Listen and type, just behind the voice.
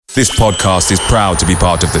This podcast is proud to be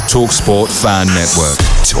part of the TalkSport Fan Network.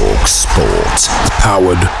 TalkSport.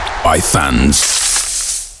 Powered by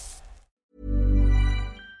fans.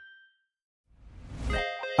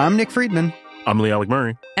 I'm Nick Friedman. I'm Lee Alec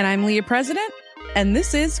Murray. And I'm Leah President. And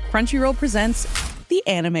this is Crunchyroll Presents The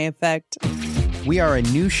Anime Effect. We are a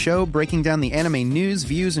new show breaking down the anime news,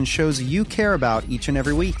 views, and shows you care about each and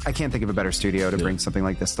every week. I can't think of a better studio to bring something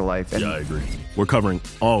like this to life. And I agree. We're covering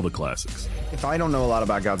all the classics. if I don't know a lot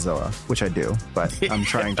about Godzilla, which I do, but I'm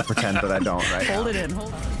trying to pretend that I don't right now. Hold it in.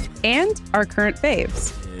 And our current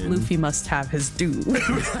faves. Luffy must have his due.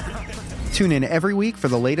 Tune in every week for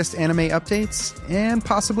the latest anime updates and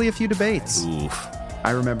possibly a few debates. Oof.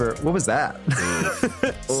 I remember, what was that?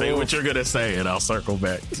 Say what you're going to say and I'll circle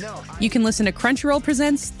back. You can listen to Crunchyroll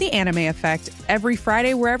Presents The Anime Effect every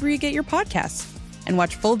Friday wherever you get your podcasts. And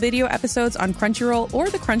watch full video episodes on Crunchyroll or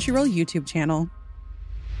the Crunchyroll YouTube channel.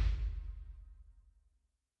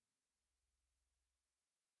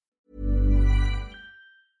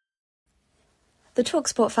 The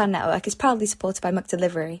TalkSport Fan Network is proudly supported by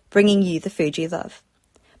McDelivery, bringing you the food you love.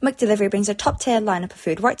 McDelivery brings a top-tier lineup of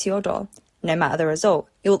food right to your door. No matter the result,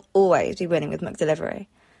 you'll always be winning with McDelivery.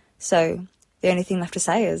 So, the only thing left to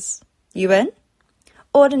say is, you win?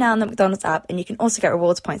 Order now on the McDonald's app, and you can also get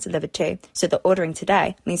rewards points delivered too, so that ordering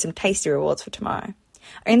today means some tasty rewards for tomorrow.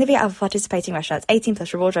 Only via other participating restaurants, 18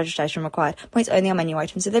 plus rewards registration required, points only on menu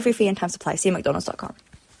items, delivery fee and time supply. See mcdonalds.com.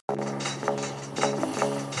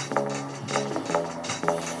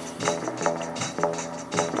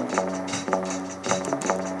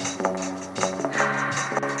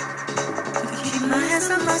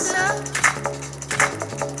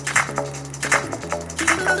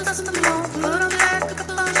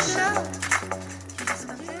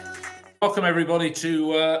 Welcome everybody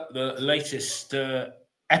to the latest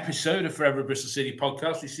episode of Forever Bristol City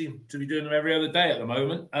podcast. We seem to be doing them every other day at the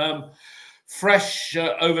moment. Fresh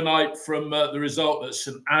overnight from the result at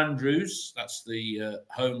St Andrews. That's the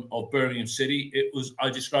home of Birmingham City. I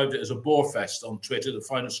described it as a bore fest on Twitter. The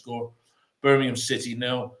final score: Birmingham City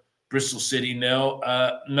 0, Bristol City 0.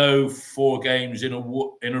 No 4 games in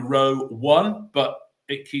a row won, but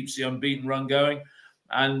it keeps the unbeaten run going.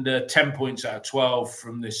 And 10 points out of 12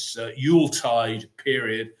 from this Yuletide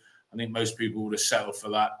period. I think most people would have settled for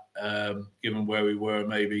that, given where we were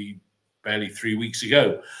maybe barely 3 weeks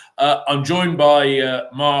ago. I'm joined by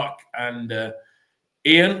Mark and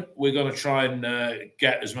Ian. We're going to try and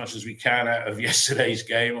get as much as we can out of yesterday's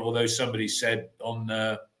game, although somebody said on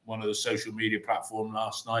one of the social media platforms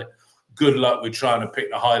last night, good luck with trying to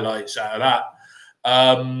pick the highlights out of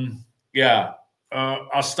that.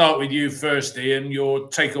 I'll start with you first, Ian. Your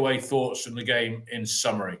takeaway thoughts from the game in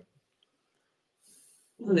summary.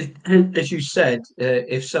 As you said,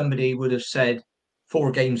 if somebody would have said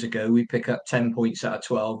 4 games ago we pick up 10 points out of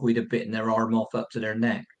 12, we'd have bitten their arm off up to their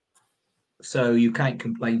neck. So you can't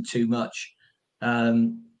complain too much.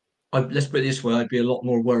 Let's put it this way, I'd be a lot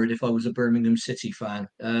more worried if I was a Birmingham City fan.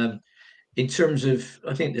 In terms of,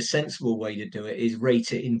 I think the sensible way to do it is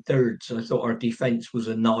rate it in thirds. I thought our defence was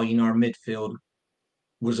a 9, our midfield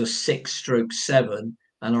was a 6/7,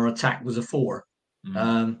 and our attack was a 4.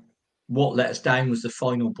 What let us down was the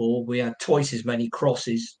final ball. We had twice as many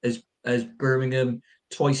crosses as Birmingham,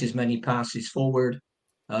 twice as many passes forward.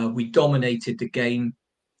 We dominated the game,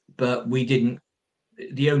 but we didn't.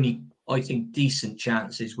 The only, I think, decent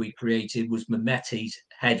chances we created was Mehmeti's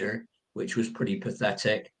header, which was pretty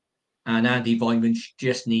pathetic, and Andy Vyman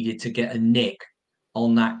just needed to get a nick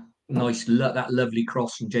on that lovely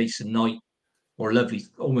cross from Jason Knight. Or lovely,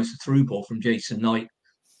 almost a through ball from Jason Knight,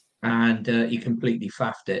 and he completely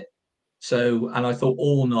faffed it. So, and I thought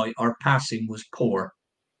all night our passing was poor.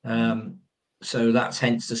 So that's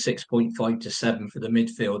hence the 6.5 to 7 for the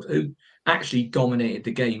midfield, who actually dominated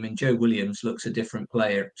the game, and Joe Williams looks a different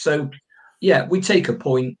player. So, yeah, we take a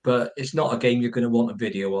point, but it's not a game you're going to want a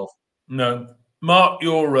video of. No. Mark,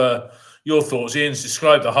 your thoughts. Ian's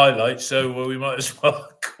described the highlights, so we might as well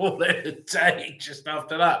call it a day just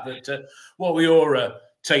after that. But what were your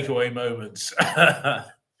takeaway moments?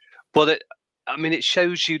 Well, it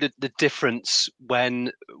shows you the difference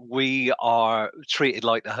when we are treated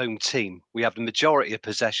like the home team. We have the majority of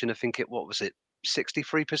possession. I think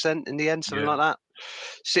 63% in the end, something like that.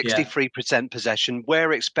 63% possession.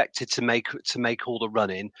 We're expected to make all the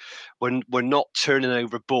running. We're not turning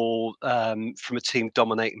over ball from a team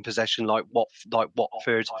dominating possession like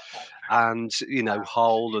Watford and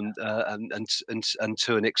Hull and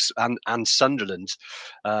Sunderland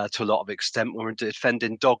to a lot of extent when we're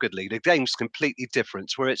defending doggedly. The game's completely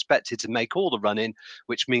different. We're expected to make all the running,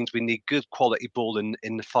 which means we need good quality ball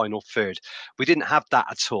in the final third. We didn't have that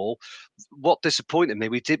at all. What disappointed me,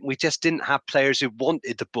 we just didn't have players who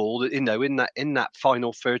wanted the ball, in that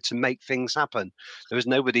final third to make things happen. There was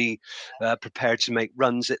nobody prepared to make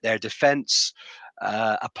runs at their defence.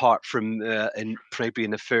 Apart from probably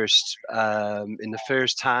in the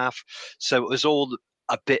first half, so it was all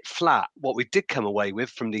a bit flat. What we did come away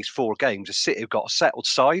with from these 4 games is City have got a settled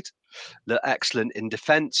side. They're excellent in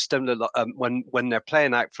defence. When they're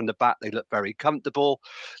playing out from the back, they look very comfortable.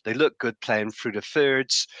 They look good playing through the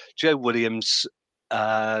thirds. Joe Williams.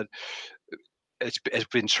 It's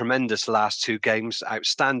been tremendous the last 2 games.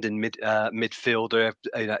 Outstanding midfielder.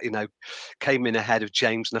 Came in ahead of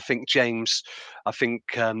James, and I think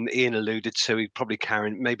Ian alluded to, he probably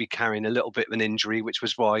carrying a little bit of an injury, which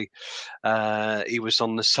was why he was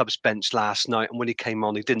on the subs bench last night. And when he came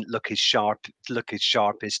on, he didn't look his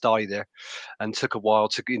sharpest either, and took a while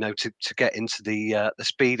to get into the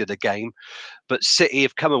speed of the game. But City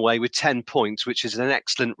have come away with 10 points, which is an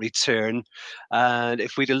excellent return. And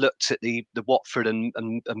if we'd have looked at the Watford and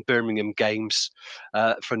Birmingham games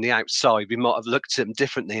from the outside, we might have looked at them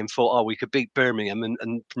differently and thought, we could beat Birmingham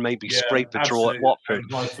and maybe scrape a draw at Watford.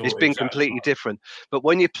 It's been completely different. But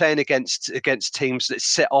when you're playing against teams that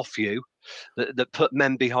sit off you, that put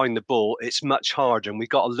men behind the ball, it's much harder, and we've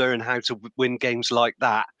got to learn how to win games like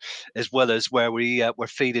that, as well as where we're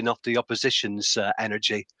feeding off the opposition's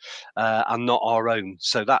energy and not our own.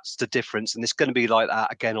 So that's the difference, and it's going to be like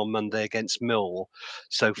that again on Monday against Millwall.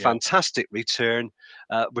 So fantastic return.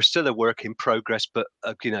 We're still a work in progress, but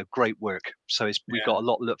great work. So we've got a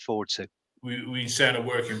lot to look forward to. We said a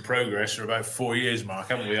work in progress for about 4 years, Mark,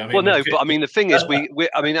 haven't we? The thing is,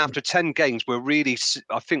 after 10 games,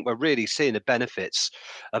 I think we're really seeing the benefits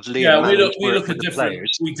of Liam. We look a different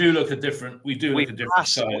players. We do look a different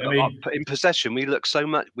side. In possession, we look so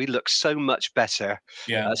much better,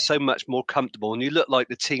 so much more comfortable, and you look like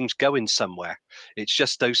the team's going somewhere. It's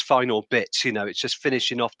just those final bits, it's just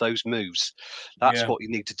finishing off those moves. That's what you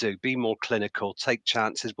need to do. Be more clinical, take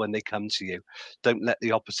chances when they come to you. Don't let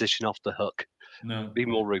the opposition off the hook. No. Be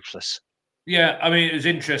more ruthless. Yeah, it was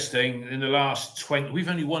interesting. In the last 20, we've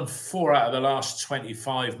only won 4 out of the last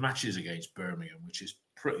 25 matches against Birmingham, which is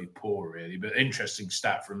pretty poor, really. But interesting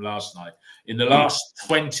stat from last night. In the last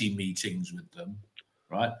 20 meetings with them,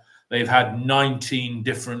 right, they've had 19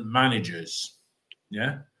 different managers.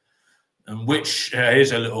 Yeah. And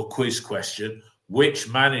here's a little quiz question. Which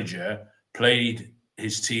manager played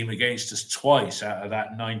his team against us twice out of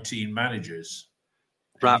that 19 managers?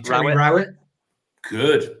 Rowett.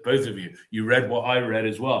 Good, both of you. You read what I read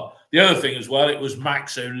as well. The other thing as well, it was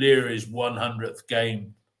Max O'Leary's 100th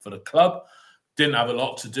game for the club. Didn't have a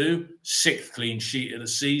lot to do. 6th clean sheet of the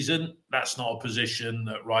season. That's not a position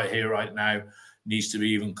that right here, right now, needs to be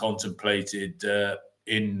even contemplated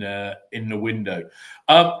in the window.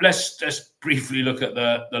 Let's briefly look at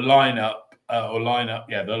the lineup. Our lineup.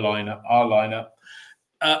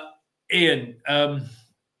 Ian,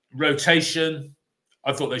 rotation.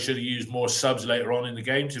 I thought they should have used more subs later on in the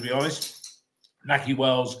game, to be honest. Nahki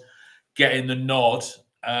Wells getting the nod,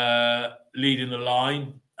 leading the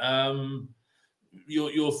line.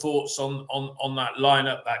 Your thoughts on that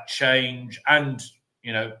lineup, that change, and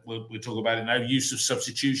we'll talk about it now. Use of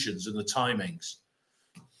substitutions and the timings.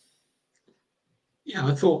 Yeah,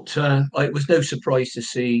 I thought it was no surprise to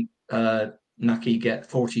see Nahki get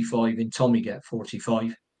 45 and Tommy get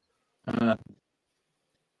 45. And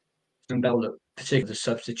Bell looked particularly the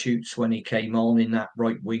substitutes when he came on in that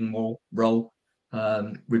right wing role,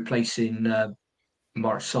 replacing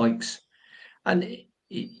Mark Sykes. And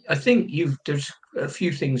I think there's a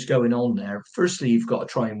few things going on there. Firstly, you've got to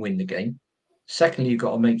try and win the game. Secondly, you've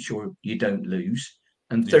got to make sure you don't lose.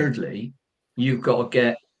 And thirdly, you've got to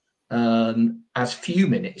get as few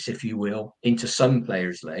minutes, if you will, into some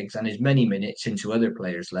players' legs and as many minutes into other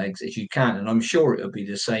players' legs as you can. And I'm sure it'll be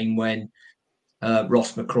the same when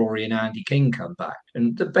Ross McCrory and Andy King come back,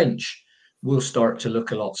 and the bench will start to look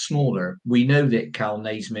a lot smaller. We know that Cal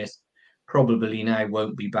Naismith probably now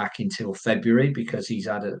won't be back until February because he's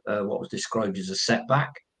had what was described as a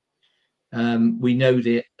setback. We know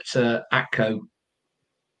that Atco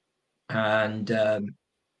and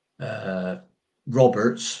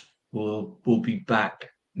Roberts will be back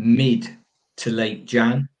mid to late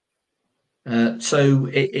Jan. So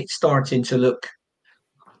it's starting to look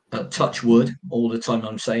touch wood all the time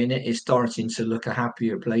I'm saying it, is starting to look a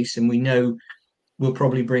happier place. And we know we'll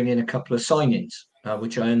probably bring in a couple of signings,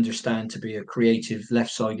 which I understand to be a creative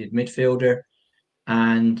left-sided midfielder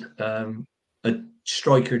and a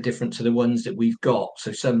striker different to the ones that we've got.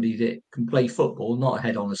 So somebody that can play football, not a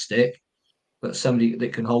head on a stick, but somebody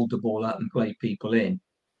that can hold the ball up and play people in.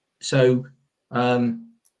 So I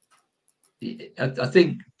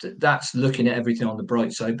think that's looking at everything on the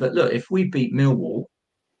bright side. But look, if we beat Millwall,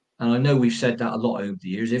 and I know we've said that a lot over the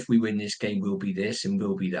years, if we win this game, we'll be this and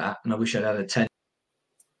we'll be that. And I wish I'd had a 10.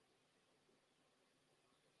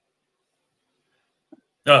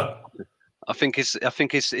 No. I think it's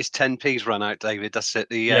 10p's run out, David. That's it.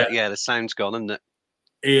 The sound's gone, isn't it?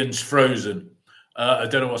 Ian's frozen. I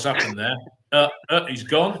don't know what's happened there. He's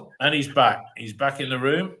gone and he's back. He's back in the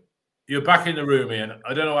room. You're back in the room, Ian.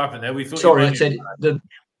 I don't know what happened there. We thought. Sorry, I said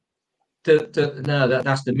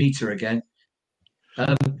that's the meter again.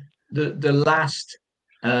 The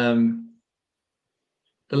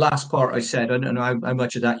last part I said, I don't know how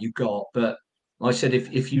much of that you got, but I said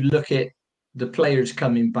if you look at the players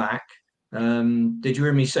coming back, did you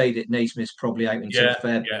hear me say that Naismith's probably out until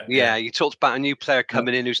Feb? Yeah, you talked about a new player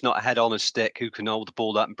coming in who's not a head on a stick, who can hold the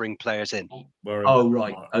ball up and bring players in. Oh,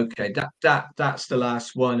 right. Okay, that's the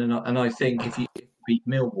last one, and I think if you beat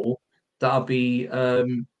Millwall, that'll be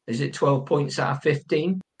is it 12 points out of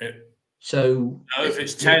 15? So no, if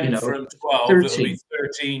it's 10 from 12, 13. It'll be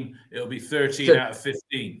 13. It'll be 13 out of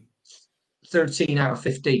 15. 13 out of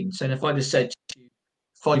 15. So if I'd have said to you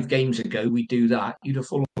 5 games ago we do that, you'd have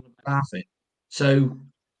fallen laughing. So,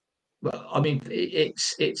 well, I mean,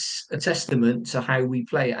 it's a testament to how we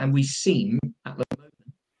play, and we seem at the moment,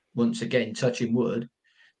 once again touching wood,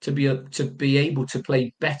 to be able to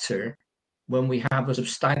play better when we have a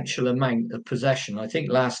substantial amount of possession. I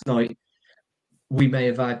think last night we may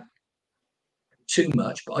have had too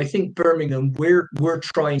much, but I think Birmingham, we're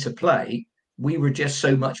trying to play. We were just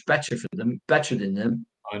so much better than them.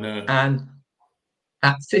 I know. And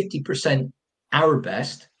at 50% our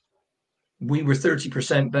best, we were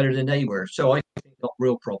 30% better than they were. So I think not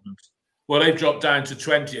real problems. Well, they've dropped down to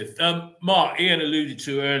 20th. Mark, Ian alluded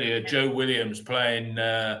to earlier, Joe Williams playing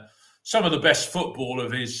some of the best football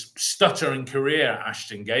of his stuttering career at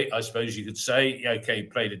Ashton Gate, I suppose you could say. Yeah, okay, he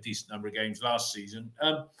played a decent number of games last season.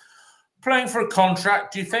 Playing for a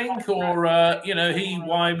contract, do you think? Or, he,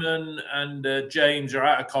 Wyman and James are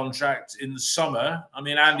out of contract in the summer. I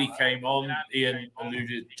mean, Andy came on. Ian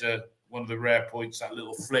alluded to one of the rare points, that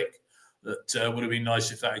little flick that would have been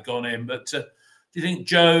nice if that had gone in. But do you think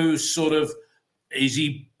Joe's sort of, is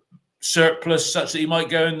he surplus such that he might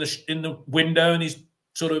go in the window and he's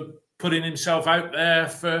sort of putting himself out there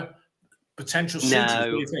for potential suitors? What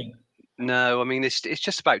do you think? No, I mean, it's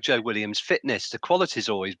just about Joe Williams' fitness. The quality's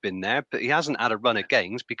always been there, but he hasn't had a run of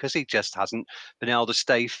games because he just hasn't been able to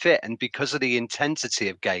stay fit. And because of the intensity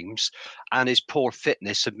of games and his poor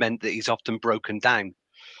fitness have meant that he's often broken down.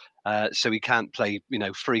 So he can't play,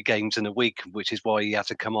 3 games in a week, which is why he had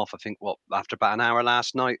to come off, I think, after about an hour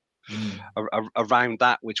last night. Around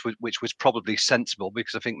that, which was probably sensible,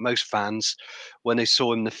 because I think most fans, when they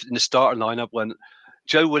saw him in the starting lineup, when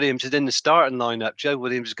Joe Williams is in the starting lineup, Joe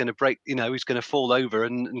Williams is going to break, he's going to fall over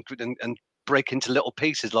and break into little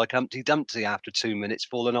pieces like Humpty Dumpty after 2 minutes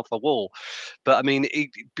falling off a wall. But I mean,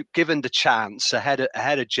 given the chance ahead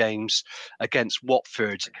of James against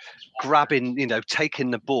Watford, grabbing, taking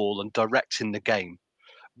the ball and directing the game,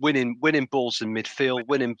 winning balls in midfield,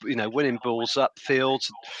 winning balls upfield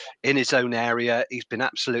in his own area. He's been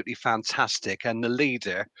absolutely fantastic, and the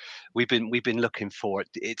leader we've been looking for.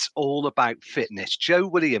 It's all about fitness. Joe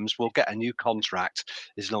Williams will get a new contract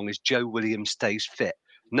as long as Joe Williams stays fit.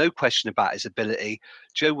 No question about his ability.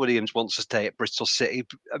 Joe Williams wants to stay at Bristol City.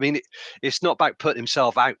 I mean, it's not about putting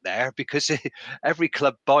himself out there, because every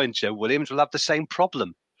club buying Joe Williams will have the same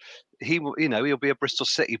problem. He'll be a Bristol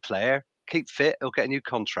City player. Keep fit, he'll get a new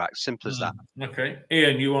contract. Simple as that. Okay.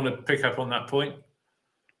 Ian, you want to pick up on that point?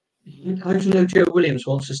 How do you know Joe Williams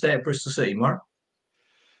wants to stay at Bristol City, Mark?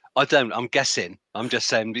 I don't. I'm guessing. I'm just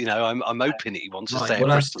saying, I'm hoping that he wants to stay at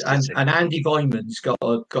Bristol City. And Andy Vyman's got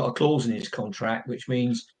a clause in his contract, which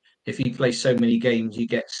means if he plays so many games, he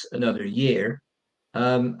gets another year.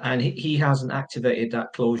 And he hasn't activated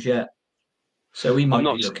that clause yet. So he might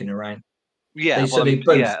be looking around. Yeah. Hang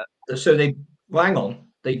on.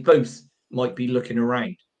 They both might be looking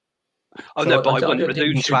around. Oh, so no, but I wouldn't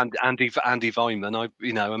allude to Andy Vyman.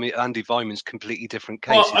 Andy Vyman's completely different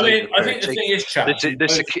case. Well, I think the thing is, chap,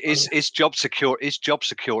 his job security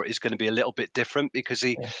is going to be a little bit different, because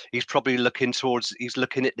he's probably looking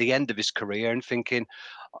at the end of his career and thinking,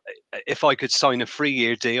 if I could sign a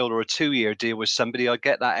 3-year deal or a 2-year deal with somebody, I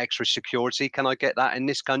get that extra security. Can I get that in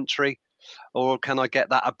this country? Or can I get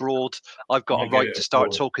that abroad? I've got a right to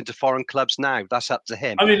start talking to foreign clubs now. That's up to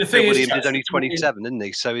him. I mean, the thing Williams is only 27, isn't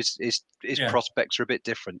he? So his prospects are a bit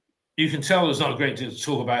different. You can tell there's not a great deal to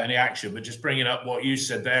talk about any action, but just bringing up what you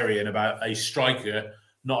said there, Ian, about a striker,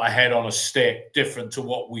 not a head on a stick, different to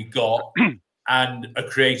what we got, and a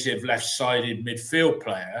creative left-sided midfield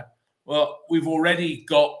player. Well, we've already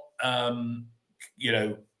got, in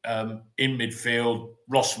midfield,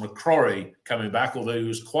 Ross McCrory coming back, although he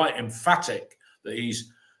was quite emphatic that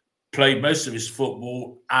he's played most of his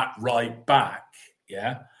football at right back.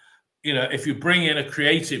 Yeah. If you bring in a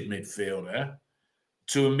creative midfielder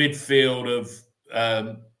to a midfield of,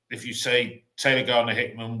 if you say Taylor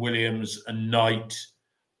Gardner-Hickman, Williams and Knight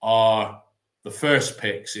are the first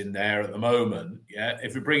picks in there at the moment. Yeah.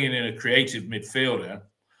 If you're bringing in a creative midfielder,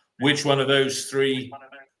 which one of those three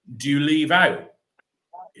do you leave out?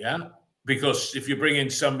 Yeah. Because if you bring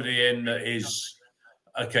in somebody in that is,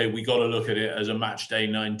 okay, we got to look at it as a match day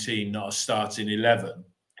 19, not a starting 11.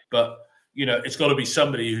 But, it's got to be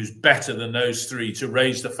somebody who's better than those three to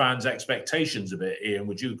raise the fans' expectations a bit. Ian,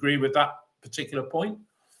 would you agree with that particular point?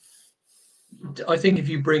 I think if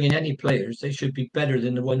you bring in any players, they should be better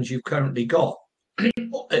than the ones you've currently got.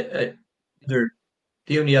 The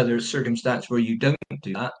only other circumstance where you don't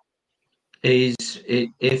do that is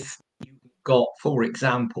if you've got, for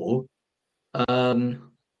example, a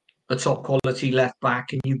top quality left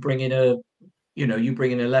back, and you bring in a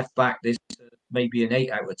left back that's maybe an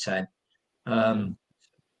 8 out of 10.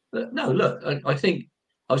 But no, look, I think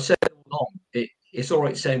I've said it all along. It's all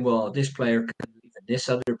right saying, well, this player can leave and this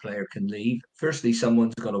other player can leave. Firstly,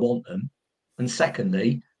 someone's going to want them, and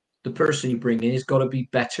secondly, the person you bring in has got to be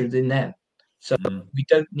better than them. So we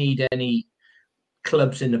don't need any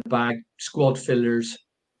clubs in the bag, squad fillers,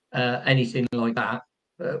 anything like that.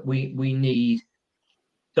 We need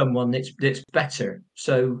someone that's better.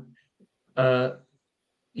 So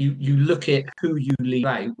you look at who you leave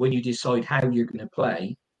out when you decide how you're going to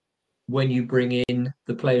play. When you bring in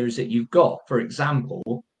the players that you've got, for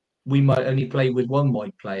example, we might only play with one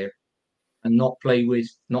wide player and not play with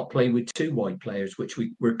 2 wide players, which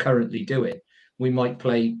we're currently doing. We might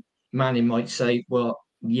play. Manning might say, well,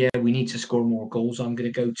 yeah, we need to score more goals. I'm going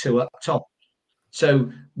to go 2 up top. So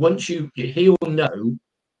once he'll know,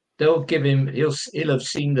 they'll give him. He'll have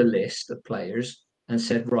seen the list of players and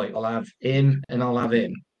said, right, I'll have him and I'll have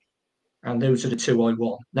him, and those are the 2 I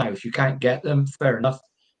want. Now, if you can't get them, fair enough.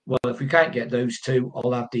 Well, if we can't get those 2,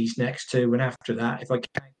 I'll have these next 2, and after that, if I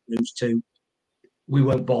can't get those 2, we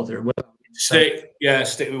won't bother. Stick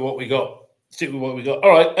with what we got. All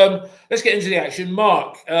right, let's get into the action.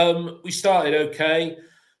 Mark, we started okay.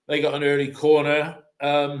 They got an early corner.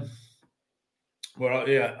 Very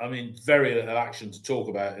little action to talk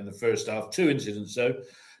about in the first half. 2 incidents, though.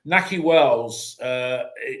 Nahki Wells,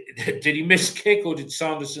 did he miss kick or did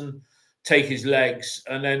Sanderson take his legs?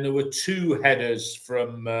 And then there were 2 headers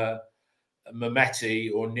from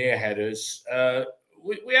Mehmeti, or near headers. They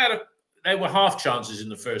were half chances in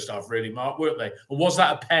the first half, really, Mark, weren't they? Or was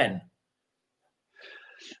that a pen?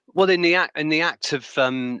 Well, in the act of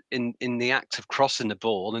crossing the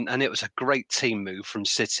ball, and it was a great team move from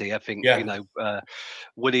City. I think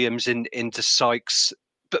Williams into Sykes,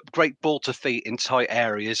 but great ball to feet in tight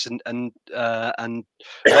areas, and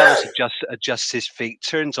Wells adjusts his feet,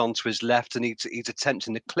 turns onto his left, and he's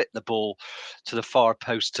attempting to clip the ball to the far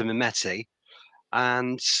post to Mehmeti,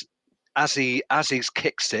 and as he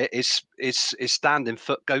kicks it, his standing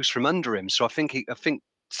foot goes from under him. So I think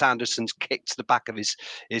Sanderson's kicked the back of his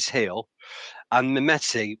heel, and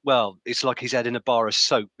Mehmeti, well, it's like he's head in a bar of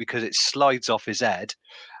soap because it slides off his head.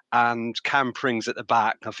 And Cam Pring's at the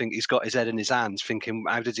back. I think he's got his head in his hands, thinking,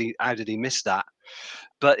 "How did he miss that?"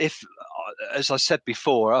 But if, as I said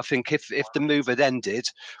before, I think if the move had ended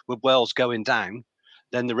with Wells going down,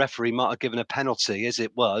 then the referee might have given a penalty. As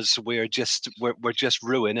it was, we're just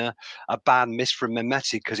ruining a bad miss from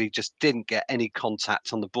Mehmeti because he just didn't get any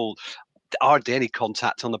contact on the ball. Hardly any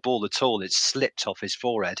contact on the ball at all. It slipped off his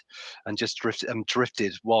forehead and just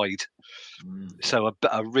drifted wide. So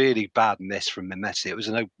a really bad miss from Mehmeti. It was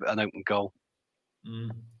an open goal. Do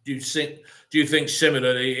you think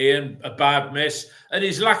similarly, Ian, a bad miss? And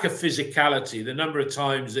his lack of physicality, the number of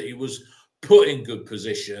times that he was put in good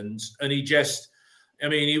positions, and he just,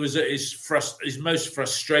 he was at his most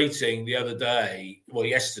frustrating the other day,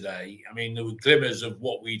 yesterday. There were glimmers of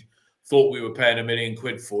what we'd thought we were paying £1 million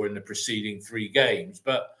for in the preceding 3 games.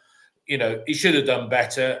 But, he should have done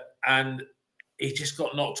better. And he just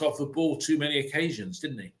got knocked off the ball too many occasions,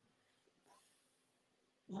 didn't he?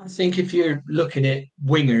 I think if you're looking at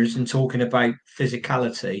wingers and talking about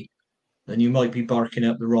physicality, then you might be barking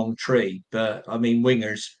up the wrong tree. But I mean,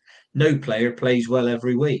 wingers, no player plays well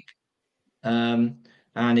every week. And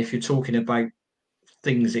if you're talking about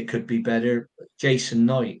things that could be better, Jason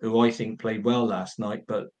Knight, who I think played well last night,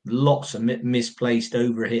 but lots of misplaced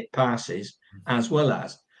overhit passes as well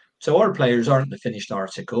as. So our players aren't the finished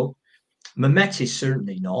article. Mehmet is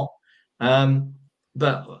certainly not.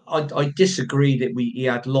 But I disagree that he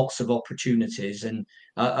had lots of opportunities. And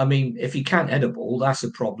I mean, if he can't head a ball, that's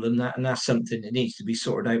a problem. And that's something that needs to be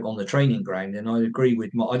sorted out on the training ground. And I agree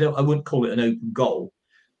with Mark. I wouldn't call it an open goal,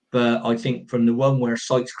 but I think from the one where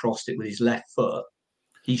Sykes crossed it with his left foot,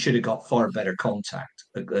 he should have got far better contact,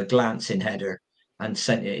 a glancing header, and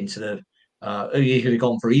sent it into the. He could have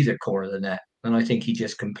gone for either corner of the net. And I think he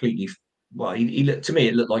just completely. Well, he looked to me.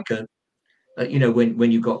 It looked like a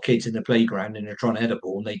when you've got kids in the playground and they're trying to head a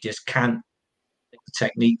ball and they just can't get the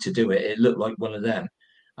technique to do it. It looked like one of them.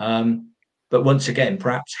 But once again,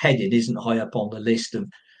 perhaps headed isn't high up on the list of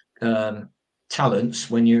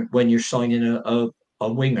talents when you're signing a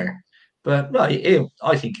winger. But right,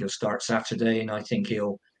 I think he'll start Saturday, and I think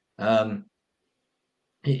he'll unless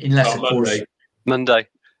of course Monday.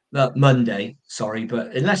 Sorry,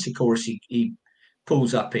 but unless of course he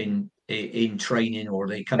pulls up in training or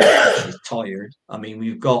they come out he's tired. I mean,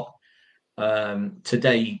 we've got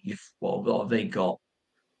today. What have they got?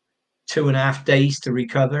 2.5 days to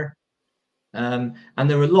recover. And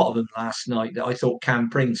there were a lot of them last night that I thought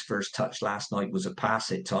Cam Pring's first touch last night was a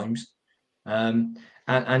pass at times. And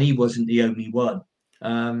he wasn't the only one.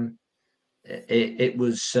 It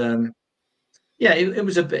was it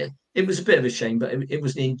was a bit of a shame, but it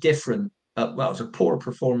was an indifferent. It was a poor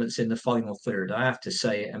performance in the final third, I have to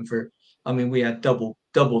say it. And we had double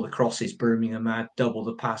the crosses Birmingham had, double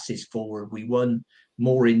the passes forward. We won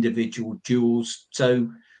more individual duels, so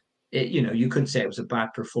you couldn't say it was a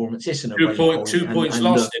bad performance. It's an 2 points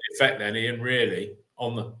lost in effect, then, Ian. Really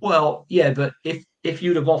on the but if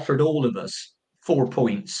you'd have offered all of us 4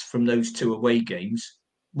 points from those 2 away games,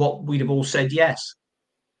 what we'd have all said yes.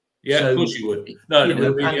 Yeah, so, of course you would. No, it would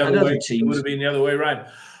have been the other way. It would have been the other way around.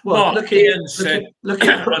 Well, Mark, look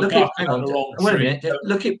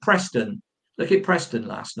at Preston. Look at Preston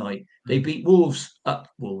last night. They beat Wolves.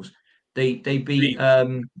 They beat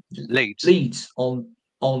Leeds on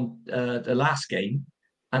the last game,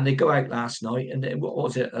 and they go out last night. And what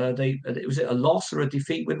was it? Was it a loss or a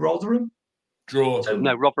defeat with Rotherham? Draw.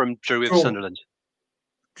 No, Rotherham drew with Sunderland.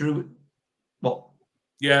 Drew what?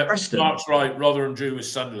 Yeah, Preston. Mark's right. Rotherham drew with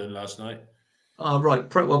Sunderland last night.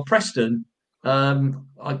 Right. Well, Preston.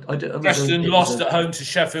 Preston lost at home to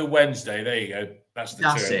Sheffield Wednesday. There you go.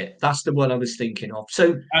 That's it. That's the one I was thinking of.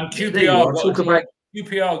 So and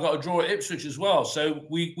QPR got a draw at Ipswich as well. So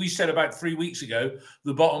we said about 3 weeks ago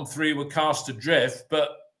the bottom 3 were cast adrift, but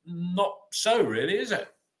not so really, is it?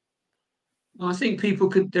 Well, I think people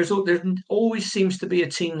could. There always seems to be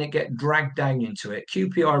a team that get dragged down into it.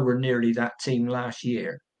 QPR were nearly that team last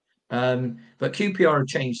year, but QPR have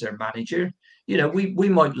changed their manager. We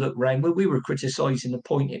might look round, but we were criticising the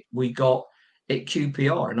point we got at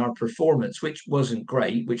QPR and our performance, which wasn't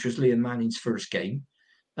great, which was Liam Manning's first game.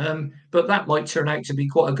 But that might turn out to be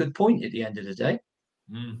quite a good point at the end of the day.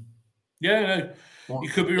 Yeah, no, you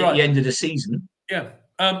could be right. At the end of the season. Yeah.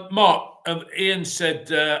 Mark, Ian said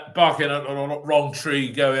barking on a wrong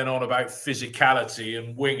tree, going on about physicality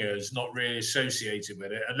and wingers not really associated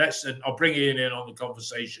with it. And I'll bring Ian in on the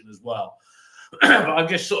conversation as well. But I'm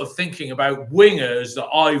just sort of thinking about wingers that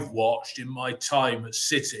I've watched in my time at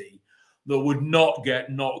City that would not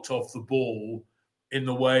get knocked off the ball in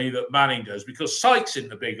the way that Manning does, because Sykes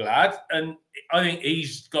isn't a big lad, and I think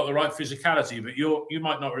he's got the right physicality. But you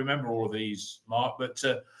might not remember all of these, Mark. But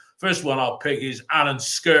first one I'll pick is Alan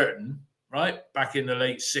Skirton, right? Back in the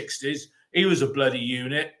late 60s. He was a bloody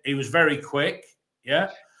unit. He was very quick,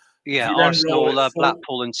 yeah? Yeah, Arsenal,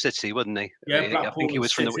 Blackpool and City, wasn't he? Yeah, I think he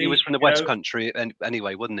was from the West Country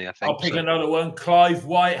anyway, wasn't he? I think. I'll pick another one, Clive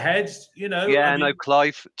Whitehead. Yeah,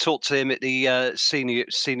 Clive. Talked to him at the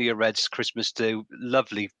senior Reds Christmas do.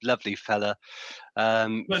 Lovely fella.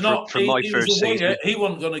 But not from my first season. He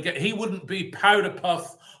wasn't going to get. He wouldn't be powder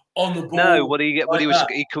puff on the ball. No,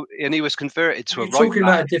 he was converted to a right back. You're talking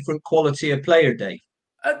about a different quality of player, Dave.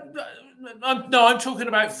 I'm talking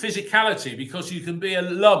about physicality, because you can be a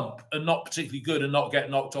lump and not particularly good and not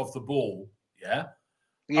get knocked off the ball. Yeah.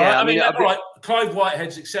 Yeah. Right. Clive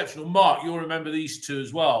Whitehead's exceptional. Mark, you'll remember these two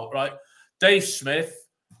as well, right? Dave Smith,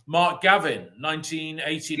 Mark Gavin,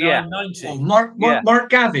 1989-90. Well, Mark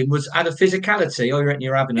Gavin had a physicality. I reckon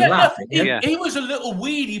you're having a laugh. He was a little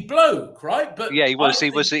weedy bloke, right? But he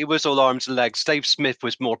was all arms and legs. Dave Smith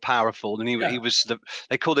was more powerful, and he was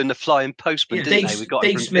they called him the flying postman, didn't they? We got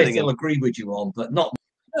Dave Smith. I'll agree with you on, but not.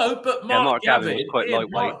 No, but Mark Gavin was quite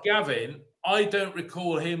lightweight. Mark Gavin, I don't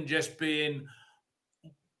recall him just being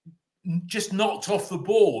knocked off the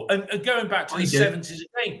ball. And going back to the 70s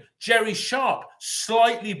again, Jerry Sharp,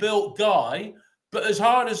 slightly built guy, but as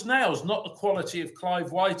hard as nails. Not the quality of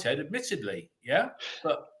Clive Whitehead, admittedly. Yeah,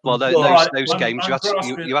 but those games you had to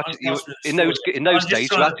in those days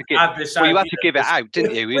you had to give it out,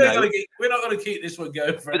 didn't you? We're not going to keep this one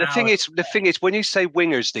going for. But the thing is, when you say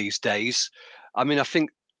wingers these days, I mean, I think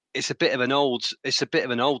it's a bit of an old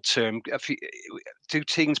term. Do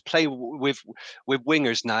teams play with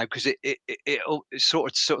wingers now? Because it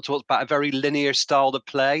sort of talks about a very linear style of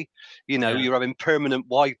play. You're having permanent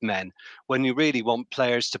wide men when you really want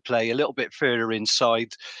players to play a little bit further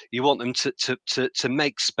inside. You want them to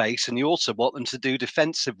make space, and you also want them to do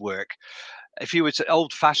defensive work. If you were to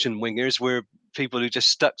old-fashioned wingers, were people who just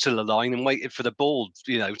stuck to the line and waited for the ball,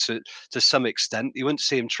 to some extent. You wouldn't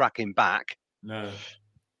see him tracking back. No.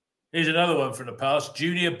 Here's another one from the past.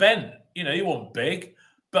 Junior Bent. He wasn't big,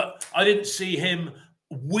 but I didn't see him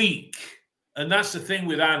weak. And that's the thing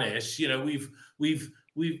with Anis. We've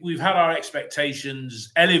had our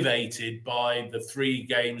expectations elevated by the 3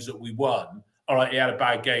 games that we won. All right, he had a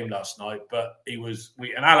bad game last night, but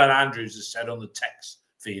and Alan Andrews has said on the text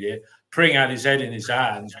feed here, Pring had his head in his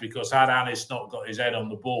hands because had Anis not got his head on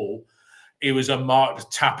the ball, he was unmarked to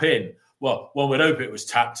tap in. Well, one would hope it was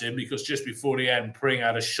tapped in because just before the end, Pring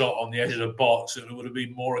had a shot on the edge of the box and it would have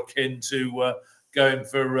been more akin to going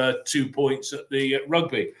for 2 points at the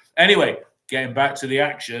rugby. Anyway, getting back to the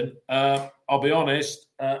action, I'll be honest,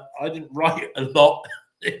 I didn't write a lot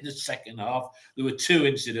in the second half. There were 2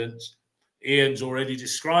 incidents. Ian's already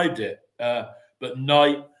described it. But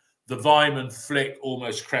Knight, the Vyman flick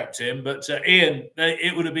almost crept in. But Ian,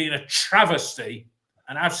 it would have been a travesty,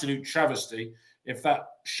 an absolute travesty, if that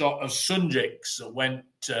shot of Sunjik's that went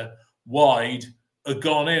wide had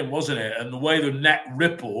gone in, wasn't it? And the way the net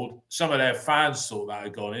rippled, some of their fans thought that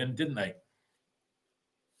had gone in, didn't they?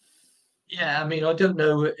 Yeah, I mean, I don't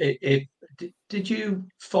know if did you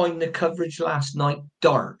find the coverage last night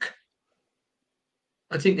dark?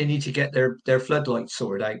 I think they need to get their floodlights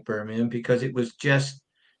sorted out, Birmingham, because it was just,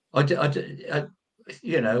 it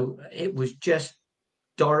was just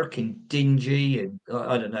dark and dingy, and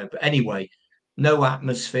I don't know. But anyway, no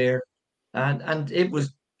atmosphere, and it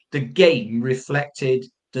was the game reflected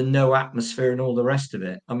the no atmosphere and all the rest of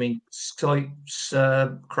it. I mean, Skype's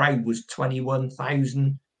crowd was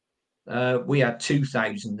 21,000. We had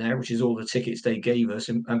 2,000 there, which is all the tickets they gave us.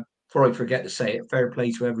 And before I forget to say it, fair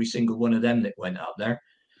play to every single one of them that went up there.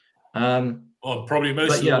 Well, probably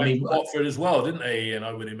most of them went to Watford as well, didn't they, Ian,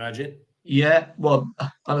 I would imagine? Yeah, well,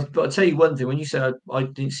 but I'll tell you one thing. When you said I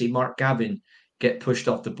didn't see Mark Gavin get pushed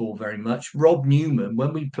off the ball very much, Rob Newman,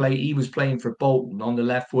 when we played, he was playing for Bolton on the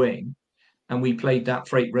left wing, and we played that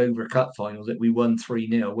Freight Rover Cup final that we won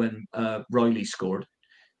 3-0 when Riley scored.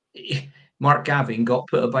 Mark Gavin got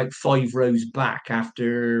put about 5 rows back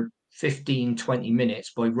after 15, 20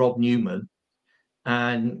 minutes by Rob Newman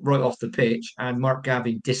and right off the pitch, and Mark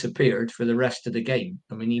Gavin disappeared for the rest of the game.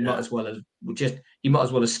 I mean, he might as well have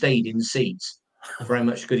stayed in the seats for how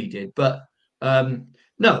much good he did. But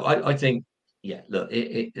no, I think, yeah, look,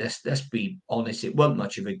 let's be honest, it wasn't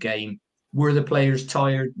much of a game. Were the players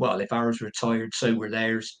tired? Well, if ours were tired, so were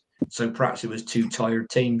theirs. So perhaps it was 2 tired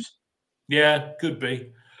teams. Yeah, could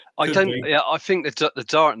be. I think the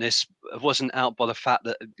darkness wasn't out by the fact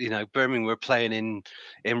that Birmingham were playing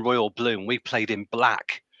in royal blue and we played in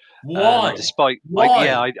black. Why?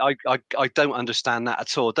 Why? I don't understand that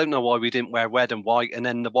at all. I don't know why we didn't wear red and white, and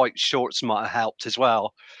then the white shorts might have helped as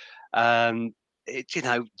well.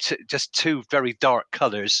 Just 2 very dark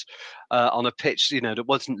colours on a pitch, that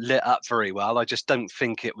wasn't lit up very well. I just don't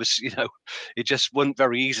think it was, it just wasn't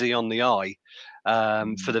very easy on the eye.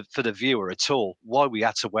 For the viewer at all. Why we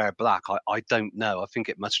had to wear black, I don't know. I think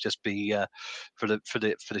it must just be for the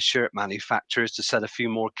shirt manufacturers to sell a few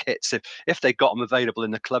more kits if they got them available in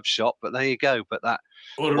the club shop. But there you go. But the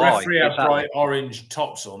referee had bright orange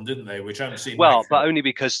tops on, didn't they? Which I haven't seen. Well, but only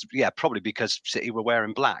because probably because City were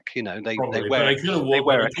wearing black. They could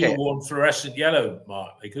have worn fluorescent yellow,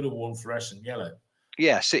 Mark. They could have worn fluorescent yellow.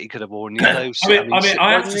 Yeah, City could have worn yellow.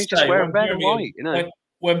 I have to say, wear red and white.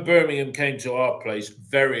 When Birmingham came to our place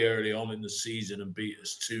very early on in the season and beat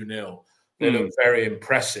us 2-0, they looked very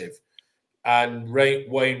impressive. And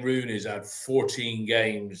Wayne Rooney's had 14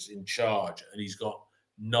 games in charge, and he's got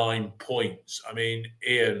 9 points. I mean,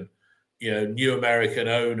 Ian, new American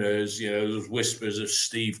owners, there's whispers of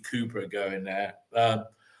Steve Cooper going there.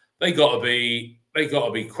 They got to be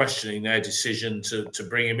questioning their decision to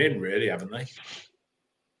bring him in, really, haven't they?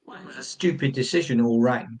 Well, it was a stupid decision all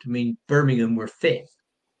round. I mean, Birmingham were fifth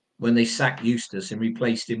when they sacked Eustace and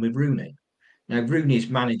replaced him with Rooney. Now, Rooney's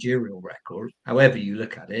managerial record, however you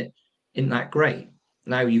look at it, isn't that great.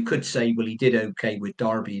 Now, you could say, well, he did okay with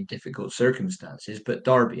Derby in difficult circumstances, but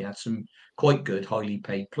Derby had some quite good, highly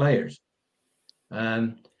paid players.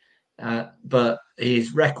 But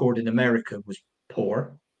his record in America was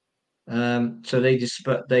poor. So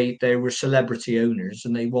they were celebrity owners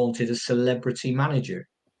and they wanted a celebrity manager.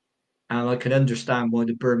 And I could understand why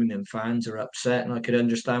the Birmingham fans are upset, and I could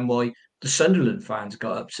understand why the Sunderland fans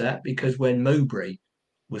got upset, because when Mowbray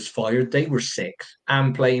was fired, they were sixth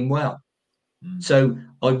and playing well. So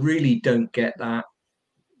I really don't get that.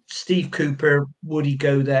 Steve Cooper, would he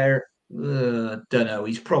go there? Don't know.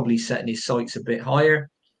 He's probably setting his sights a bit higher,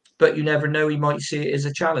 but you never know. He might see it as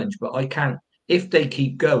a challenge. But I can't. If they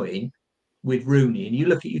keep going with Rooney, and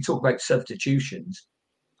you talk about substitutions,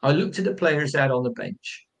 I looked at the players out on the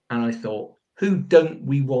bench and I thought, who don't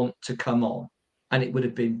we want to come on? And it would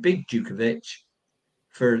have been Big Djukovic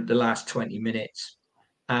for the last 20 minutes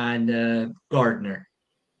and Gardner.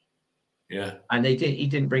 Yeah. And he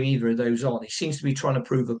didn't bring either of those on. He seems to be trying to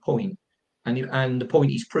prove a point. And the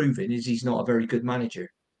point he's proving is he's not a very good manager.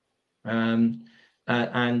 And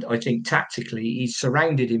I think tactically he's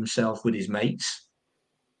surrounded himself with his mates.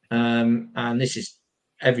 And this is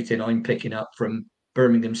everything I'm picking up from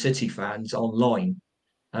Birmingham City fans online.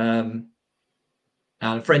 And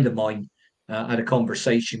a friend of mine had a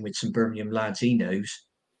conversation with some Birmingham lads he knows,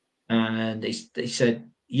 and they said,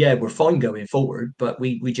 yeah, we're fine going forward, but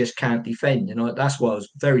we just can't defend. And that's why I was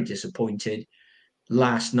very disappointed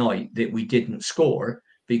last night that we didn't score,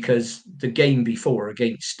 because the game before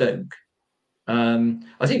against Stoke,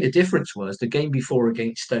 I think the difference was the game before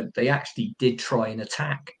against Stoke, they actually did try and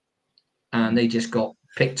attack and they just got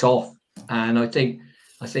picked off. And I think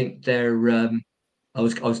they're I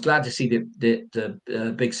was glad to see that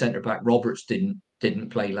the big centre back Roberts didn't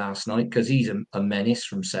play last night, because he's a menace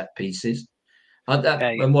from set pieces.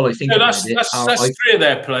 And what I think that's three of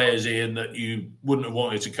their players, Ian, that you wouldn't have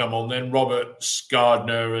wanted to come on. Then Roberts,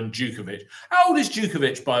 Gardner, and Djukovic. How old is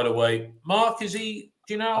Djukovic, by the way? Mark, is he?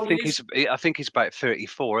 Do you know? I think he's about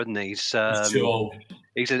 34, isn't he? He's too old.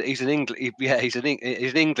 He's an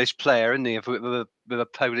English player, isn't he? With a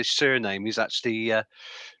Polish surname. He's actually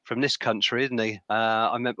from this country, isn't he?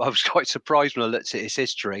 I was quite surprised when I looked at his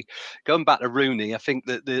history. Going back to Rooney, I think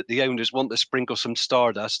that the owners want to sprinkle some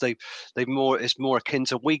stardust. It's more akin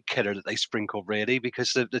to weed killer that they sprinkle, really,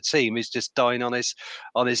 because the team is just dying on his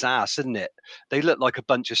ass, isn't it? They look like a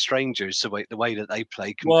bunch of strangers the way that they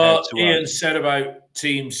play. Well, Ian said about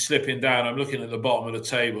teams slipping down. I'm looking at the bottom of the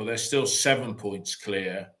table. They're still 7 points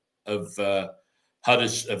clear of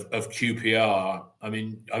QPR. I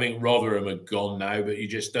mean, I think Rotherham are gone now, but you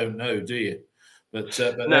just don't know, do you? But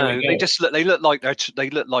no, they look like they're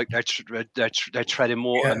treading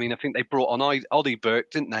water. Yeah. I mean, I think they brought on Ollie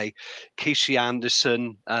Burke, didn't they? Kishi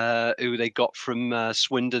Anderson, who they got from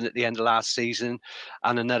Swindon at the end of last season,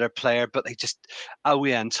 and another player. But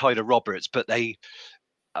and Tyler Roberts. But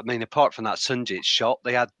apart from that Sunjic shot,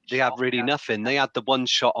 they had really nothing. They had the one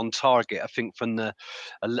shot on target, I think, from the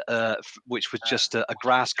which was just a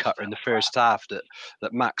grass cutter in the first half that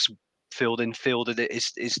Max fielded it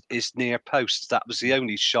is near post. That was the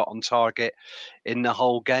only shot on target in the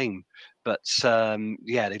whole game. But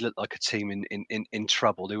they looked like a team in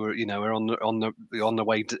trouble. They were on the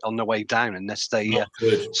way down unless they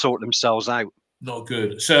sort themselves out. Not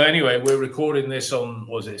good. So anyway, we're recording this on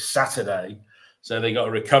Saturday. So they got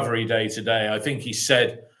a recovery day today. I think he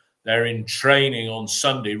said they're in training on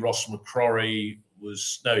Sunday. Ross McCrory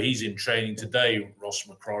he's in training today, Ross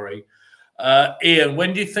McCrory. Ian,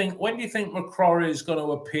 when do you think McCrory is going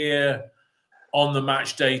to appear on the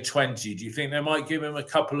match day 20? Do you think they might give him a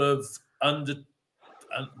couple of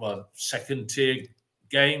second tier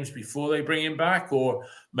games before they bring him back, or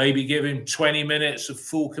maybe give him 20 minutes of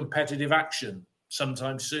full competitive action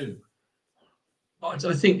sometime soon? I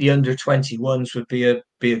think the under-21s would be a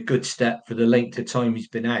good step for the length of time he's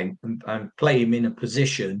been out, and play him in a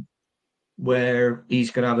position where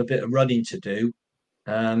he's going to have a bit of running to do.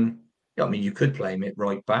 I mean, you could play him at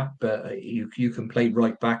right back, but you can play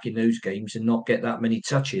right back in those games and not get that many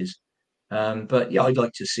touches. But yeah, I'd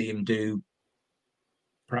like to see him do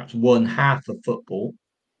perhaps one half of football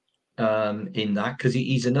in that, because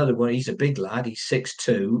he's another one. He's a big lad. He's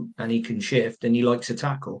 6'2", and he can shift, and he likes to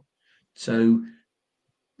tackle. So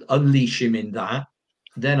unleash him in that.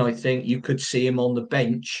 then I think you could see him on the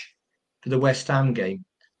bench for the West Ham game.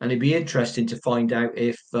 And it'd be interesting to find out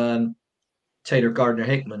if Taylor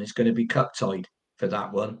Gardner-Hickman is going to be cup-tied for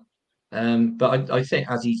that one. But I think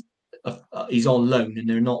as he's on loan and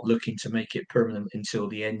they're not looking to make it permanent until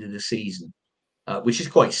the end of the season, which is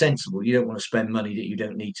quite sensible. You don't want to spend money that you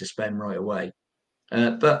don't need to spend right away.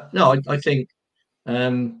 But no, I think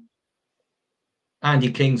Andy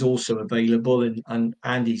King's also available, and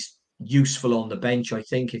Andy's useful on the bench, I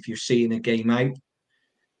think, if you're seeing a game out.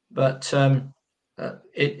 But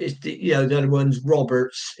it's the other ones.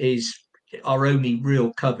 Roberts is our only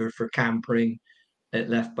real cover for Campering at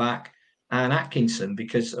left back, and Atkinson,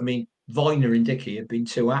 because I mean Viner and Dickey have been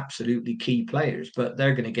two absolutely key players, but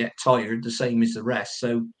they're going to get tired the same as the rest.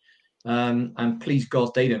 So, and please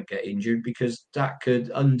God they don't get injured, because that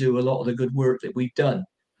could undo a lot of the good work that we've done.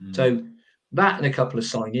 So that and a couple of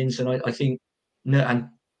signings, and I think and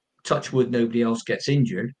touch wood nobody else gets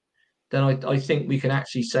injured. Then I think we can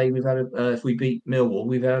actually say we've had if we beat Millwall,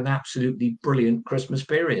 we've had an absolutely brilliant Christmas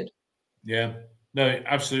period. Yeah. No,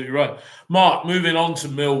 absolutely right. Mark, moving on to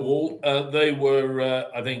Millwall, they were,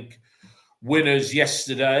 I think, winners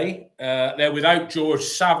yesterday. They're without George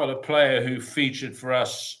Saville, a player who featured for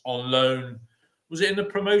us on loan. Was it in the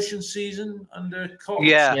promotion season under Cox?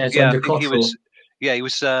 Yeah, under Cottrell. He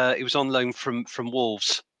was on loan from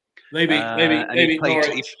Wolves. Maybe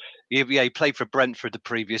he played for Brentford the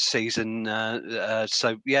previous season.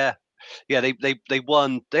 So yeah. Yeah, they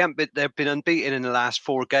won. They've been unbeaten in the last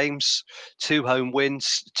 4 games, 2 home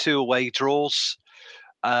wins, 2 away draws.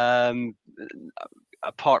 Apart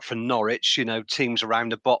from Norwich, teams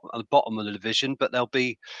around the bottom of the division, but they'll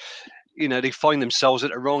be, they find themselves at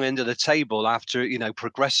the wrong end of the table after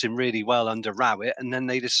progressing really well under Rowett, and then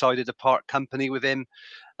they decided to part company with him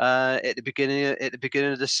at the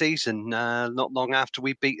beginning of the season, not long after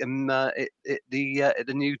we beat them at the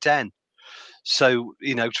New Den. So,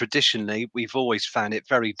 traditionally, we've always found it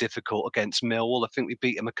very difficult against Millwall. I think we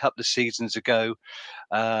beat them a couple of seasons ago,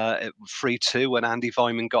 3-2, when Andy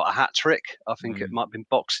Weimann got a hat-trick. I think it might have been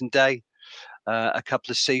Boxing Day a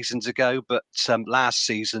couple of seasons ago. But last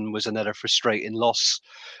season was another frustrating loss.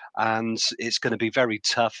 And it's going to be very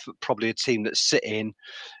tough. Probably a team that's sitting,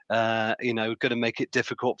 going to make it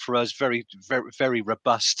difficult for us. Very, very, very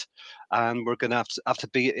robust. And we're going to have to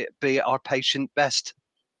be at our patient best.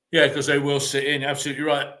 Yeah, because they will sit in. Absolutely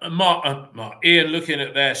right. And Mark, Ian, looking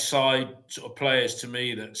at their side sort of players to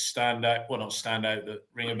me that stand out, well, not stand out, that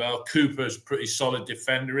ring a bell. Cooper's pretty solid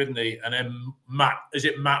defender, isn't he? And then Matt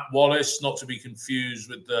Wallace, not to be confused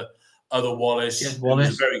with the other Wallace. Yeah, Wallace.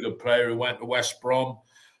 Who's a very good player who went to West Brom.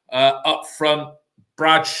 Up front,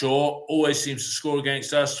 Bradshaw always seems to score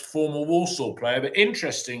against us, former Walsall player. But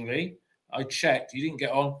interestingly, I checked, he didn't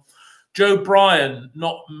get on. Joe Bryan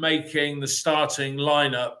not making the starting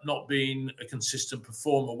lineup, not being a consistent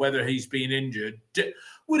performer, whether he's been injured.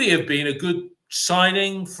 Would he have been a good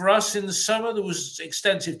signing for us in the summer? There was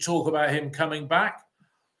extensive talk about him coming back.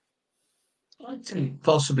 I think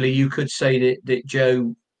possibly you could say that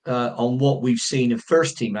Joe, on what we've seen of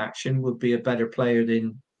first team action, would be a better player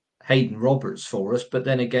than Hayden Roberts for us. But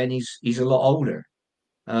then again, he's a lot older.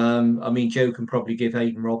 Joe can probably give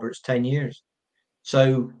Hayden Roberts 10 years.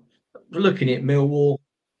 So looking at Millwall,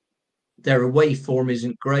 their away form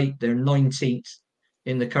isn't great. They're 19th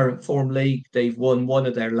in the current form league. They've won 1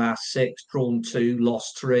 of their last 6, drawn 2,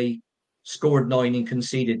 lost 3, scored 9 and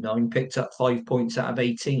conceded 9, picked up 5 points out of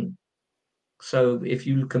 18. So if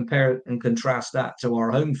you compare and contrast that to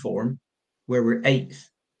our home form, where we're 8th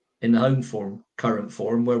in the home form, current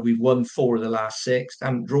form, where we've won 4 of the last 6,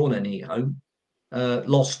 haven't drawn any at home,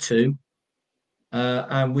 lost 2.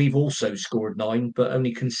 And we've also scored 9, but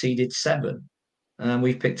only conceded 7. And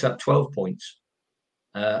we've picked up 12 points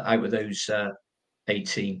out of those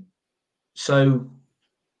 18. So,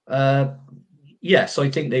 yes, I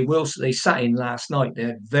think they will. They sat in last night. They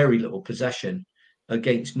had very little possession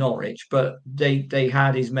against Norwich, but they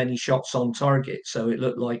had as many shots on target. So it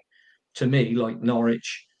looked like, to me, like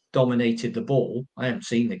Norwich dominated the ball. I haven't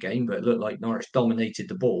seen the game, but it looked like Norwich dominated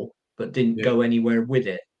the ball, but didn't go anywhere with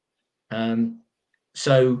it.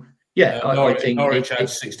 So, yeah, I think Norwich had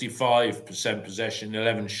 65% possession,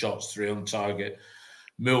 11 shots, 3 on target.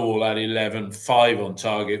 Millwall had 11, 5 on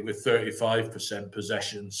target with 35%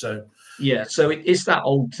 possession. So, yeah, so it's that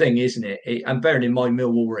old thing, isn't it? And bearing in mind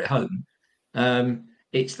Millwall were at home,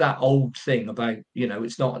 it's that old thing about,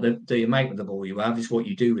 it's not the amount of the ball you have, it's what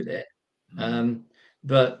you do with it.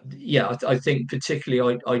 But yeah, I think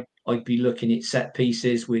particularly I'd be looking at set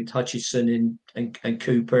pieces with Hutchison and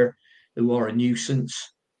Cooper, who are a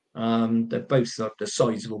nuisance. They're both like the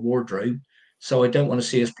size of a wardrobe. So I don't want to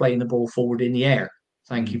see us playing the ball forward in the air.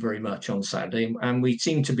 Thank you very much on Saturday. And we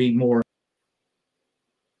seem to be more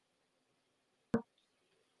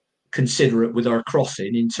considerate with our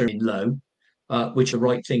crossing in terms of low, which is the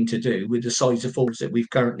right thing to do with the size of forwards that we've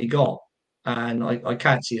currently got. And I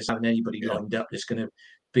can't see us having anybody lined up that's going to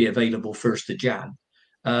be available 1st of Jan.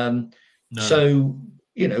 So,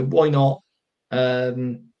 why not? I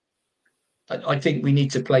think we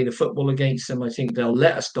need to play the football against them. I think they'll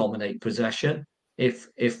let us dominate possession if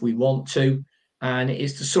we want to. And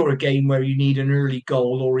it's the sort of game where you need an early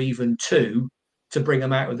goal or even 2 to bring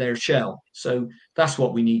them out of their shell. So that's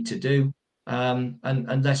what we need to do. And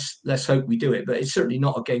let's hope we do it. But it's certainly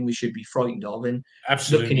not a game we should be frightened of. And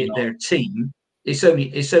Absolutely looking at their team, it's only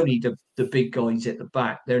the big guys at the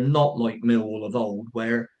back. They're not like Millwall of old,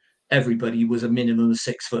 where everybody was a minimum of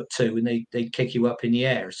 6'2" and they kick you up in the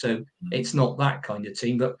air. So it's not that kind of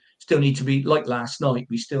team, but still need to be like last night.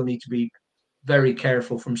 We still need to be very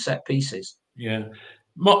careful from set pieces. Yeah.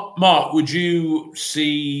 Mark, would you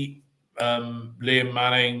see Liam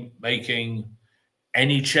Manning making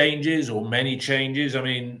any changes or many changes? I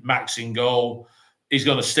mean, Max in goal. He's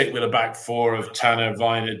going to stick with a back 4 of Tanner,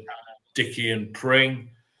 Viner, Dickey and Pring.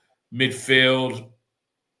 Midfield,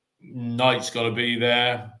 Knight's got to be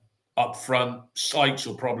there. Up front, Sykes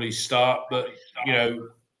will probably start, but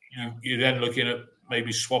you're then looking at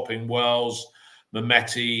maybe swapping Wells,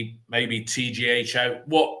 Mehmeti, maybe TGH out.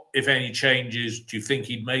 What, if any, changes do you think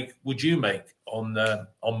he'd make? Would you make on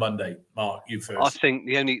Monday, Mark? You first. I think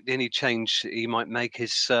the only change he might make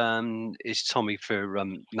is Tommy for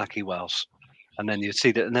Nahki Wells, and then you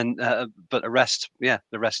see that, and then but the rest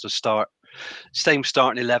will start. Same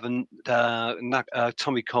starting 11.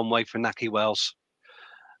 Tommy Conway for Nahki Wells.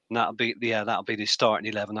 And that'll be the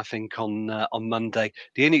starting 11, I think, on Monday.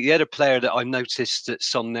 The other player that I noticed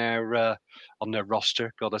that's on their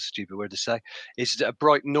roster, God, that's a stupid word to say, is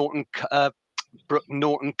Brooke Norton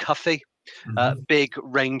Cuffy, big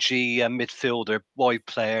rangy midfielder, wide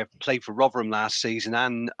player, played for Rotherham last season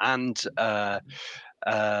and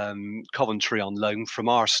Coventry on loan from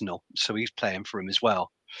Arsenal, so he's playing for him as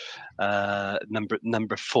well.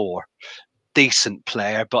 Number 4. Decent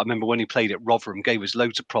player, but I remember when he played at Rotherham, gave us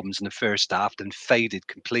loads of problems in the first half, then faded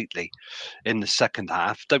completely in the second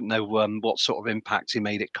half. Don't know what sort of impact he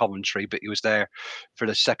made at Coventry, but he was there for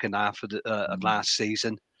the second half of last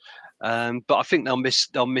season. But I think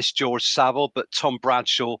they'll miss George Saville, but Tom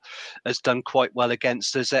Bradshaw has done quite well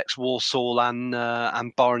against us, ex-Walsall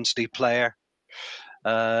and Barnsley player,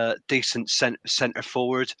 decent centre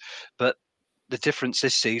forward, but the difference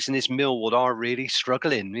this season is Millwall are really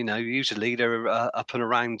struggling. Usually they're up and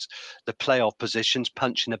around the playoff positions,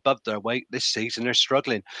 punching above their weight. This season they're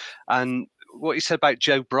struggling. And what you said about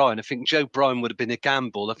Joe Bryan, I think Joe Bryan would have been a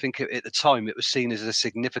gamble. I think at the time it was seen as a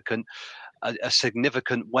significant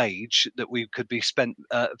wage that we could be spent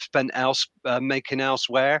making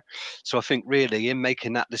elsewhere. So I think really in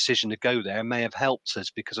making that decision to go there may have helped us,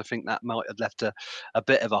 because I think that might have left a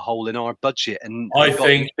bit of a hole in our budget. And I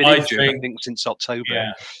think since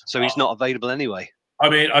October, so he's not available anyway. I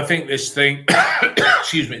mean, I think this thing,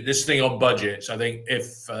 this thing on budgets. I think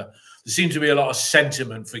if there seems to be a lot of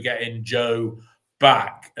sentiment for getting Joe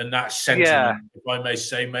back, and that sentiment, if I may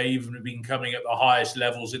say, may even have been coming at the highest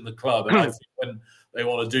levels in the club. And I think when they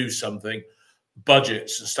want to do something,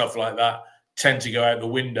 budgets and stuff like that tend to go out the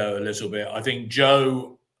window a little bit. I think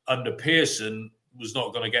Joe under Pearson was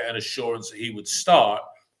not going to get an assurance that he would start,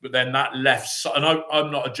 but then that left side, and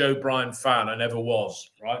I'm not a Joe Bryan fan, I never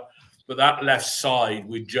was, right? But that left side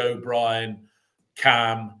with Joe Bryan,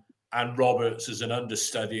 Cam and Roberts as an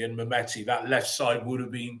understudy and Mehmeti, that left side would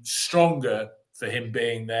have been stronger for him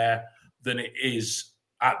being there than it is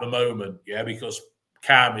at the moment, because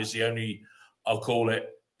Cam is the only, I'll call it,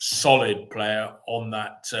 solid player on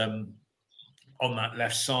that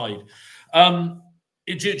left side. Do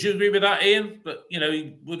you agree with that, Ian? But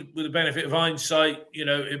with the benefit of hindsight,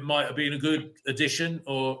 it might have been a good addition,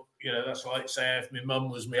 or that's like saying if my mum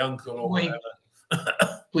was my uncle or whatever.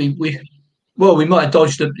 we might have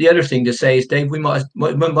dodged the other thing to say is, Dave, we might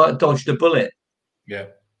have dodged a bullet. Yeah.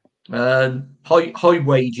 High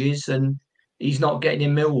wages, and he's not getting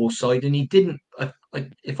in Millwall side, and he didn't.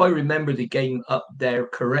 If I remember the game up there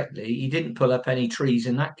correctly, he didn't pull up any trees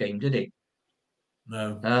in that game, did he?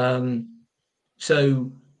 No.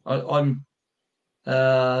 So I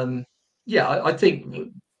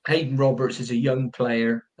think Hayden Roberts is a young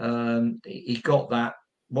player. He got that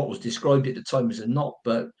what was described at the time as a knock,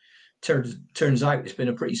 but turns out it's been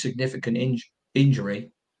a pretty significant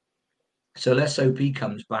injury. So let's hope he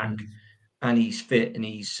comes back and he's fit and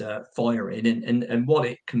he's firing. And what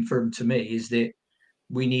it confirmed to me is that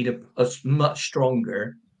we need a much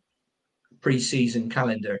stronger pre-season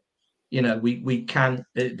calendar. You know, we can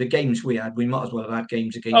the games we had. We might as well have had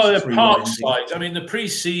games against the the Three park Lions. side. I mean, the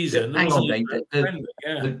pre-season. Hang on, mate.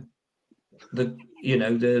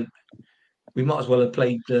 We might as well have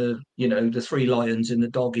played the Three Lions and the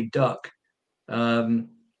Dog and Duck.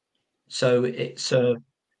 So it's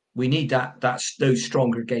we need those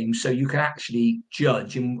stronger games so you can actually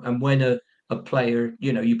judge. And when a player,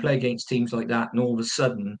 you play against teams like that, and all of a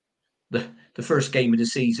sudden, the first game of the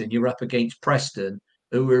season, you're up against Preston,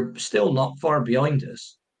 who were still not far behind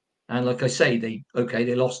us. And like I say, they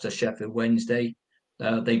lost to Sheffield Wednesday.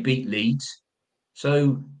 They beat Leeds.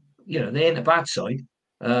 So, they ain't a bad side.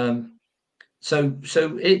 So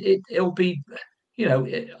it'll be,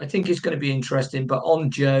 I think it's going to be interesting. But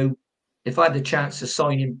on Joe, if I had the chance to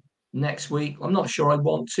sign him next week, I'm not sure I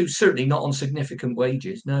want to. Certainly not on significant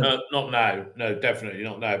wages. No, not now. No, definitely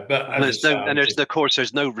not now. But there's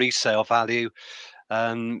no resale value.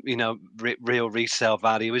 Real resale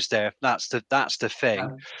value is there. That's the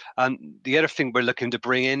thing. And the other thing we're looking to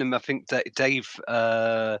bring in, and I think that Dave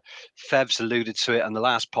Fevs alluded to it on the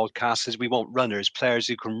last podcast, is we want runners, players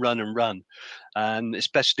who can run and run, and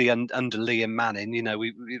especially under Liam Manning.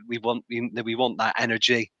 We want that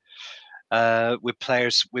energy with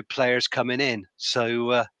players coming in.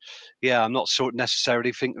 So I'm not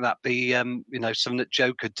necessarily thinking that be something that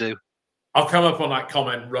Joe could do. I'll come up on that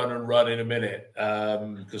comment, run and run, in a minute,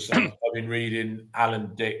 because I've been reading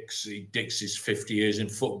Alan Dix. Dix's 50 years in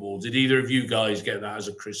football. Did either of you guys get that as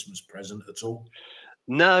a Christmas present at all?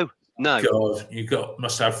 No. God,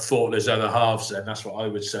 must have thoughtless other halves then. That's what I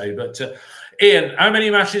would say. But Ian, how many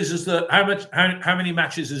matches has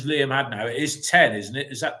Liam had now? It is 10, isn't it?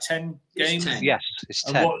 Is that 10 games? 10. Yes, it's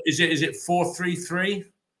 10. What is it? Is it 4-3-3?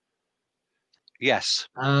 Yes.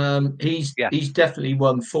 He's definitely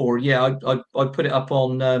won 4. Yeah, I put it up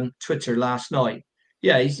on Twitter last night.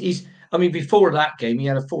 Yeah, he's. I mean, before that game, he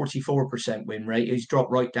had a 44% win rate. He's dropped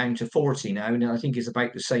right down to 40 now, and I think it's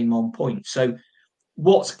about the same on points. So,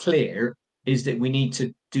 what's clear is that we need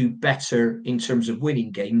to do better in terms of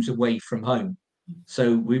winning games away from home.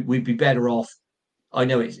 So we'd be better off. I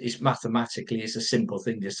know it's mathematically it's a simple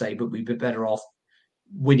thing to say, but we'd be better off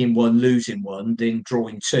winning 1, losing 1 than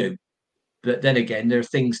drawing 2. But then again, there are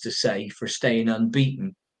things to say for staying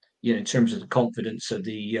unbeaten, in terms of the confidence of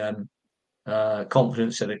the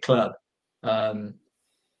club, and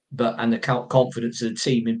the confidence of the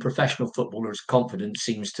team. In professional footballers, confidence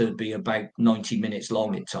seems to be about 90 minutes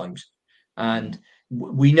long at times, and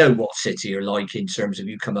we know what City are like in terms of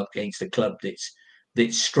you come up against a club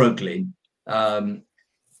that's struggling.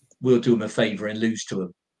 We'll do them a favour and lose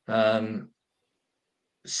to them.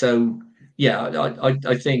 So yeah,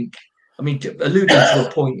 I think. I mean, alluding to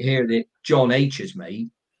a point here that John H has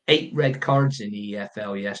made, 8 red cards in the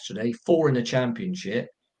EFL yesterday, 4 in the Championship.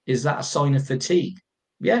 Is that a sign of fatigue?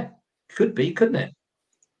 Yeah, could be, couldn't it?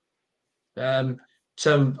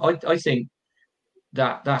 So I think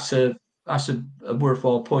that's a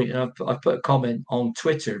worthwhile point. And I've put a comment on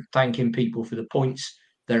Twitter thanking people for the points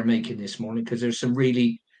they're making this morning, because there's some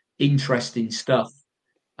really interesting stuff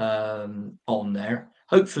on there.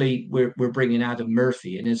 Hopefully, we're bringing Adam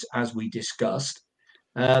Murphy in as we discussed,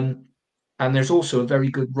 and there's also a very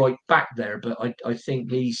good right back there. But I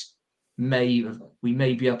think we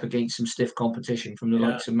may be up against some stiff competition from the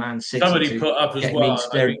likes of Man City. Somebody put up as well.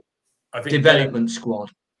 I think development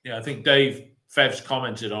squad. Yeah, I think Dave Fevs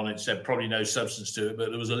commented on it, said probably no substance to it, but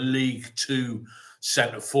there was a League 2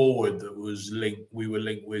 centre forward that we were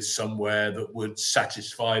linked with somewhere that would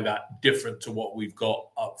satisfy that, different to what we've got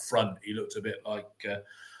up front. He looked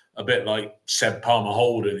a bit like Seb Palmer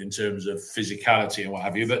Holden in terms of physicality and what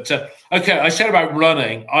have you. But okay, I said about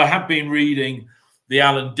running. I have been reading the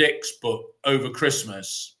Alan Dix book over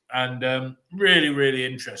Christmas, and really, really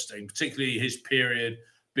interesting, particularly his period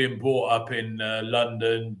being brought up in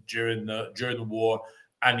London during the war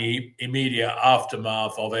and the immediate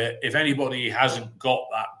aftermath of it. If anybody hasn't got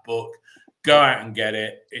that book, go out and get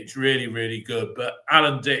it. It's really, really good. But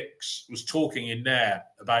Alan Dix was talking in there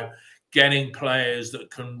about getting players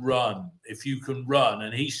that can run, if you can run.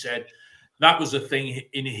 And he said that was a thing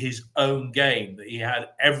in his own game, that he had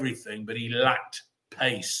everything, but he lacked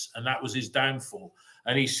pace. And that was his downfall.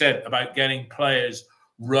 And he said about getting players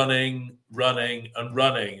running.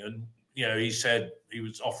 And, he said he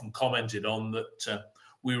was often commented on that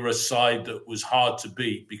we were a side that was hard to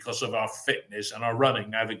beat because of our fitness and our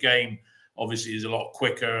running. Now, the game obviously is a lot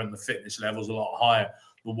quicker and the fitness level is a lot higher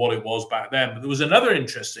than what it was back then. But there was another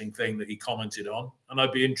interesting thing that he commented on, and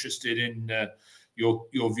I'd be interested in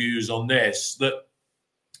your views on this, that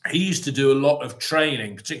he used to do a lot of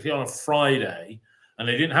training, particularly on a Friday, and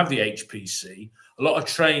they didn't have the HPC, a lot of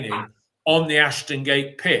training on the Ashton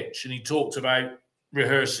Gate pitch, and he talked about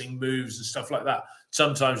rehearsing moves and stuff like that,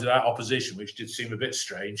 sometimes without opposition, which did seem a bit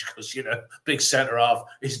strange because, big centre half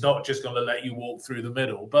is not just going to let you walk through the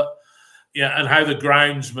middle. But, and how the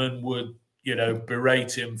groundsman would,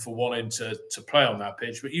 berate him for wanting to play on that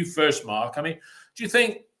pitch. But you first, Mark, I mean, do you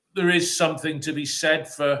think there is something to be said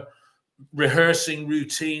for rehearsing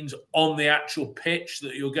routines on the actual pitch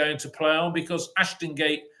that you're going to play on? Because Ashton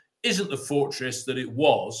Gate isn't the fortress that it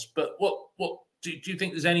was, but what do you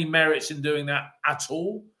think there's any merits in doing that at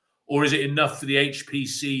all? Or is it enough for the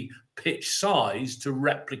HPC pitch size to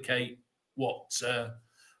replicate what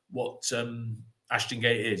Ashton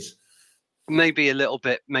Gate is? Maybe a little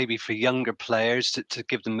bit, maybe for younger players to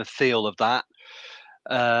give them a feel of that.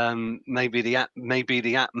 Maybe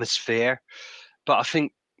the atmosphere, but I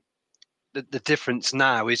think the difference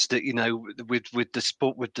now is that with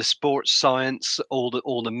the sports science, all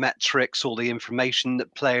the metrics, all the information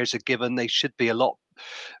that players are given, they should be a lot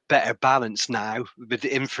better balanced now with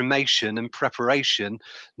the information and preparation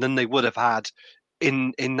than they would have had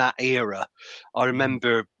in that era. I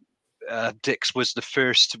remember Dix was the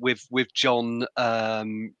first with John.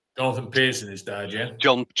 Jonathan Pearce and his dad, yeah.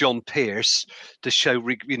 John Pearce to show,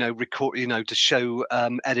 to show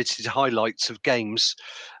edited highlights of games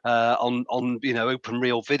on open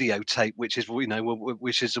reel videotape, which is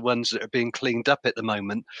the ones that are being cleaned up at the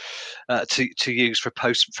moment to use for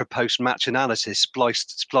post match analysis,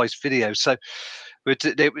 spliced videos. So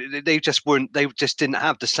they just didn't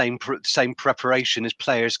have the same preparation as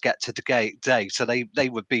players get to the day. So they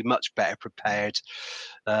would be much better prepared.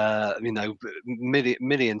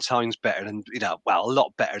 Million times better than a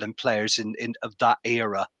lot better than players in of that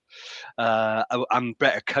era, and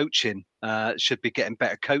better coaching. Should be getting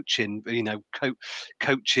better coaching.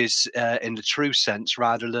 Coaches in the true sense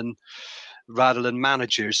rather than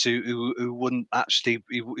managers who wouldn't actually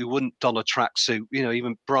who wouldn't don a tracksuit.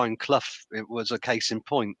 Even Brian Clough, it was a case in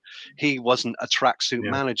point. He wasn't a tracksuit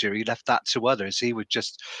manager. He left that to others. He was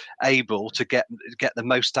just able to get the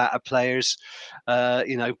most out of players,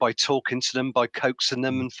 by talking to them, by coaxing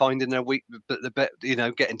them, and finding their weak.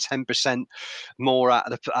 Getting 10% more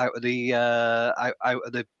out of the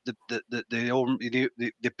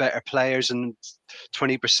better players and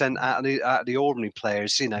 20% out of the ordinary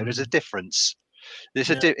players. There's a difference.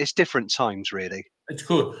 It's different times, really. It's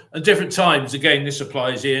cool. And different times, again, this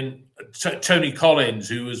applies in Tony Collins,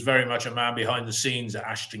 who was very much a man behind the scenes at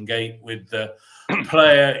Ashton Gate with the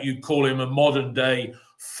player, you'd call him a modern day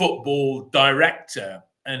football director.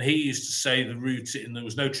 And he used to say the routine, there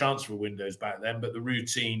was no transfer windows back then, but the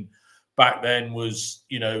routine back then was,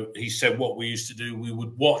 he said what we used to do, we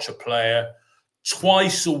would watch a player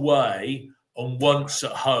twice away and once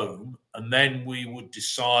at home, and then we would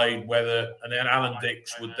decide whether, and then Alan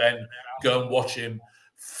Dix would then go and watch him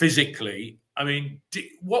physically. I mean,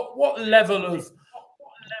 what level of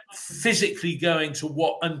physically going to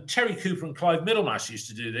what, and Terry Cooper and Clive Middlemass used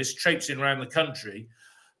to do this, traipsing around the country.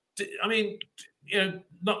 I mean,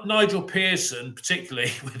 not Nigel Pearson,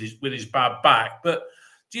 particularly with his bad back, but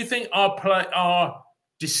do you think our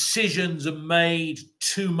decisions are made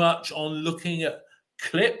too much on looking at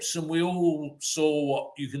clips? And we all saw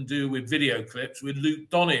what you can do with video clips with Luke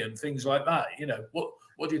Donny and things like that.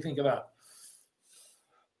 What do you think of that?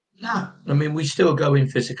 No, I mean, we still go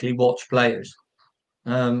and physically watch players.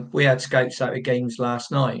 We had scouts out of games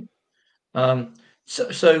last night.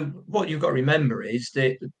 So what you've got to remember is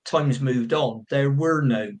that times moved on.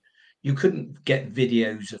 You couldn't get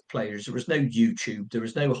videos of players. There was no YouTube. There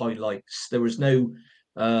was no highlights. There was no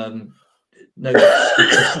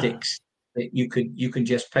statistics that you can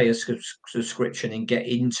just pay a subscription and get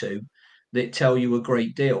into that tell you a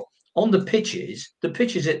great deal. On the pitches at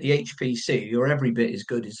the HPC are every bit as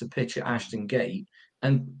good as the pitch at Ashton Gate.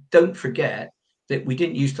 And don't forget that we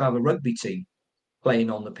didn't used to have a rugby team playing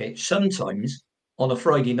on the pitch. Sometimes on a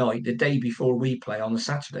Friday night, the day before we play on a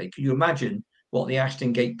Saturday. Can you imagine what the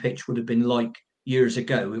Ashton Gate pitch would have been like years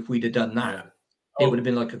ago if we'd have done that? Yeah. It would have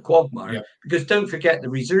been like a quagmire. Yeah. Because don't forget the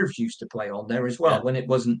reserves used to play on there as well when it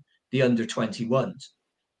wasn't the under 21s.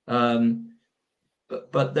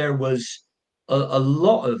 But there was a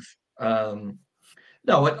lot of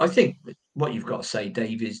I think what you've got to say,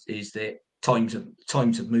 Dave, is that times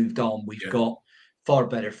have moved on. We've got far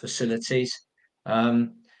better facilities.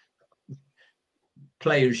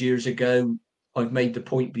 Players years ago, I've made the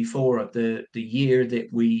point before of the year that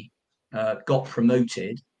we got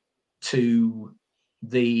promoted to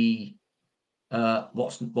the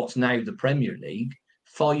what's now the Premier League.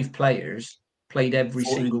 5 players played every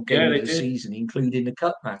single game of the season, including the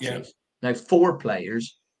cup matches. Yeah. Now 4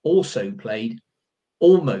 players also played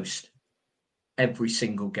almost every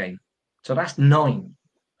single game. So that's 9.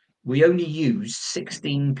 We only used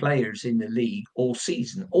 16 players in the league all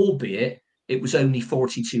season, albeit it was only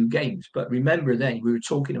 42 games. But remember then, we were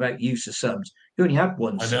talking about use of subs. You only had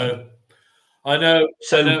one sub. I know.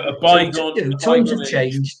 So, A bygone, times have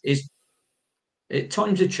changed.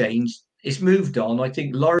 Times have changed. It's moved on, I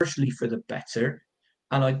think, largely for the better.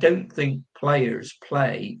 And I don't think players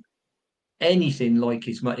play anything like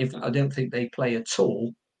as much. I don't think they play at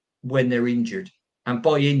all when they're injured. And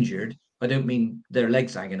by injured, I don't mean their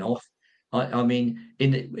legs hanging off. I mean,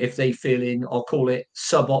 if they feel in, I'll call it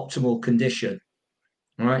suboptimal condition.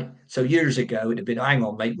 Right. So years ago, it'd have been, hang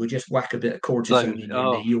on, mate, we'll just whack a bit of cortisone in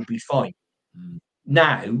your knee, you'll be fine.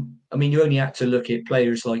 Now, I mean, you only had to look at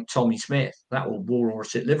players like Tommy Smith, that old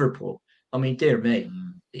warhorse at Liverpool. I mean, dear me,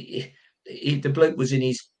 the bloke was in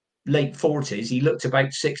his late 40s. He looked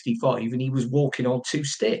about 65 and he was walking on 2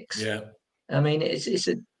 sticks. Yeah. I mean, it's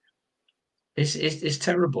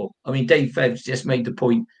terrible. I mean, Dave Febbs just made the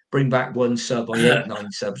point, bring back 1 sub. I hate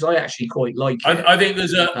 9 subs. I actually quite like it. I think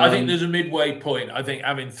there's a midway point. I think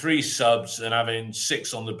having 3 subs and having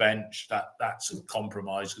 6 on the bench, that's a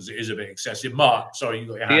compromise because it is a bit excessive. Mark, sorry, you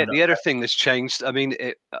got your hand up. The other thing that's changed, I mean,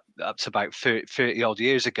 up to about 30 odd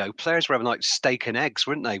years ago, players were having like steak and eggs,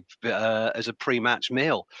 weren't they, as a pre-match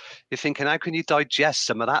meal? You're thinking, how can you digest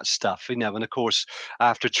some of that stuff? And of course,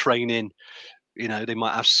 after training, they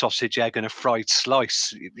might have sausage, egg, and a fried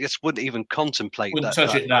slice. You just wouldn't even contemplate that.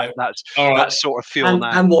 Touch it now. That sort of fuel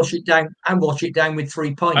now. And wash it down. And wash it down with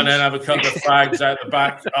 3 pints. And then have a couple of fags out the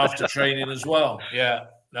back after training as well. Yeah.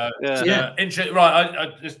 No. Yeah. Right.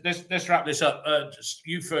 Let's wrap this up. Just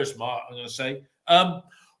you first, Mark. I'm going to say.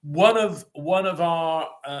 One of our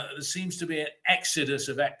there seems to be an exodus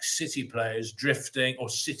of ex-City players drifting, or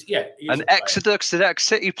City. Yeah, an exodus of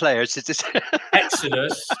ex-City players.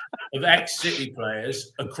 Exodus of ex-City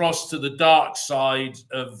players across to the dark side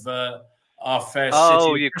of our fair city.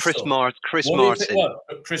 Oh, you Chris Martin.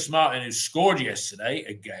 Chris Martin, who scored yesterday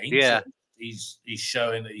again. Yeah, so he's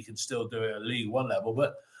showing that he can still do it at League One level.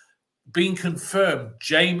 But being confirmed,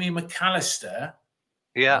 Jamie McAllister.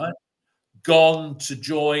 Yeah. Right, gone to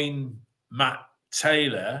join Matt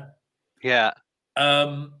Taylor. Yeah.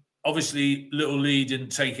 Obviously, Little Lee didn't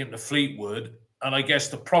take him to Fleetwood. And I guess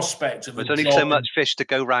the prospect of there's only so much fish to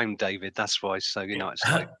go round, David. That's why. So, it's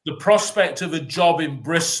like the prospect of a job in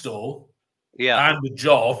Bristol. Yeah. And a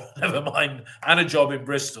job, never mind, and a job in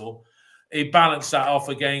Bristol. He balanced that off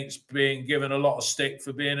against being given a lot of stick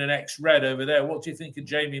for being an ex-Red over there. What do you think of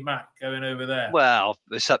Jamie Mack going over there? Well,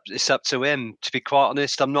 it's up to him. To be quite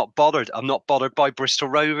honest, I'm not bothered. I'm not bothered by Bristol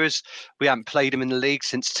Rovers. We haven't played him in the league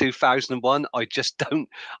since 2001. I just don't.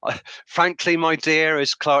 Frankly, my dear,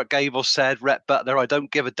 as Clark Gable said, Rhett Butler, I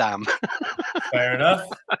don't give a damn. Fair enough.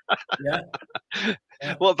 Yeah.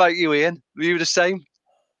 What about you, Ian? Were you the same?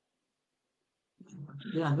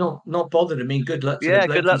 Yeah, not bothered. I mean, good luck to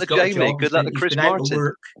good luck to Jamie. Good luck to Chris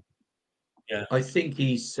Martin. Yeah, I think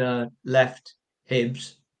he's left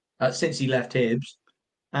Hibs since he left Hibs,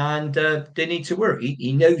 and they need to work.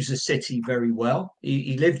 He knows the city very well.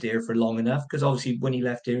 He lived here for long enough because obviously when he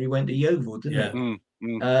left here, he went to Yeovil, didn't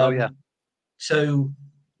he? Oh yeah. So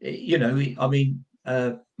I mean,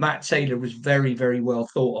 Matt Taylor was very, very well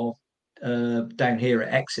thought of down here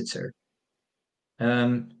at Exeter.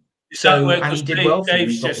 So and he did well.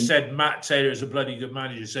 Dave just said Matt Taylor is a bloody good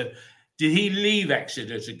manager. Said, did he leave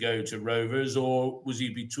Exeter to go to Rovers, or was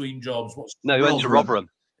he between jobs? No, he went to Rotherham.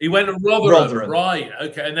 He went to Rotherham, right?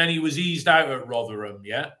 Okay, and then he was eased out at Rotherham.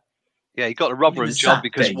 Yeah. Yeah, he got a Rotherham job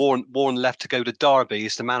because Warren left to go to Derby.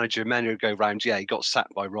 He's the manager. Many would go round. Yeah, he got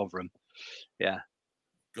sacked by Rotherham. Yeah.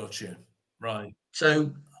 Gotcha. Right.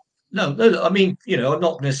 So. No. I mean, I'm not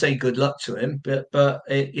going to say good luck to him, but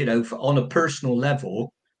on a personal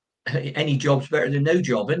level, any job's better than no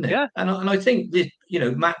job, isn't it? Yeah. And I think that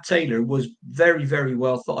Matt Taylor was very, very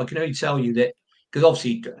well thought. I can only tell you that because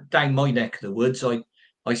obviously down my neck of the woods,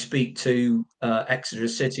 I speak to Exeter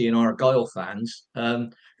City and Argyle fans.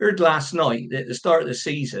 Heard last night that at the start of the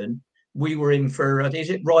season we were in for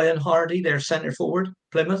is it Ryan Hardy, their centre forward,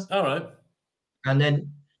 Plymouth. All right. And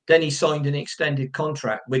then he signed an extended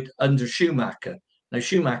contract under Schumacher. Now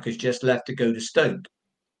Schumacher's just left to go to Stoke.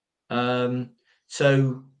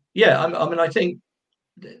 So. Yeah, I mean, I think,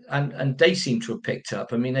 and they seem to have picked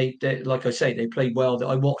up. I mean, they like I say, they played well.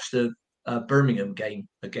 I watched the Birmingham game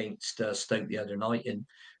against Stoke the other night, and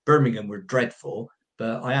Birmingham were dreadful.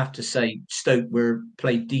 But I have to say, Stoke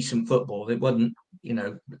played decent football. It wasn't,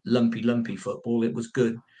 lumpy football. It was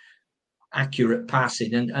good, accurate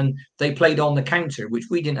passing, and they played on the counter, which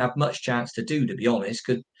we didn't have much chance to do, to be honest,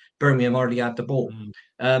 because Birmingham already had the ball.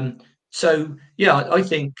 So yeah, I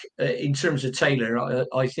think in terms of Taylor,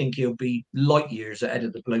 I think he'll be light years ahead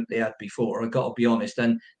of the bloke they had before. I got to be honest,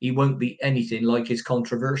 and he won't be anything like his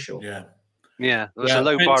controversial. Yeah. Yeah, there's a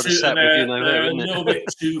low bar to set with they're isn't a it? little bit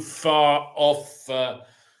too far off.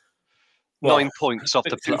 9 points off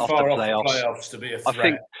the playoffs to be a threat. I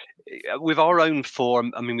think with our own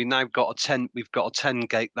form, I mean, we've now got a 10. We've got a 10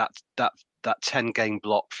 game that 10 game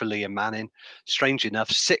block for Liam Manning. Strange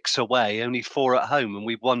enough, 6 away, only 4 at home, and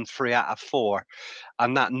we've won 3 out of 4.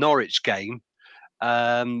 And that Norwich game,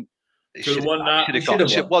 we should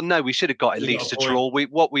have got at least a draw.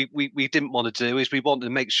 What we didn't want to do is we wanted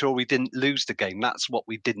to make sure we didn't lose the game. That's what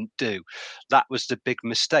we didn't do. That was the big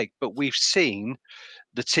mistake. But we've seen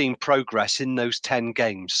the team progress in those 10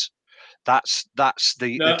 games. That's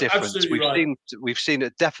the difference. We've seen a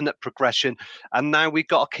definite progression, and now we've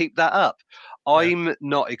got to keep that up. I'm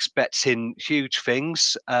not expecting huge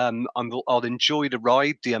things. I'll enjoy the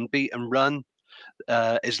ride, the unbeaten run,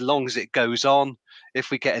 as long as it goes on. If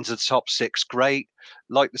we get into the top 6, great.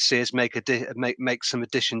 Like to see us make some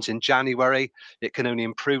additions in January. It can only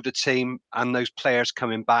improve the team, and those players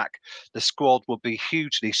coming back, the squad will be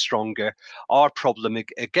hugely stronger. Our problem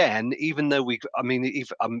again, even though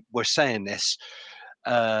we're saying this,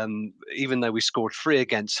 even though we scored 3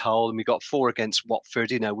 against Hull and we got 4 against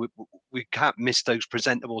Watford, we can't miss those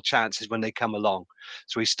presentable chances when they come along.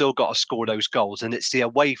 So we still got to score those goals, and it's the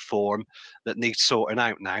away form that needs sorting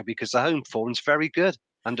out now, because the home form's very good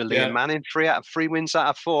under Liam Manning. 3 wins out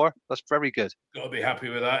of 4. That's very good. Got to be happy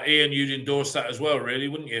with that. Ian, you'd endorse that as well, really,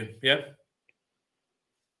 wouldn't you? Yeah.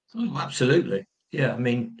 Oh, absolutely. Yeah. I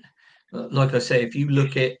mean, like I say, if you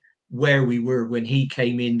look at where we were when he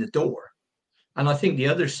came in the door, and I think the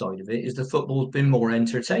other side of it is the football's been more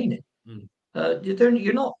entertaining.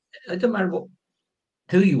 You're not. It doesn't matter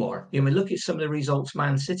who you are. Look at some of the results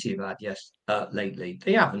Man City have had lately.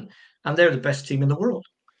 They haven't, and they're the best team in the world.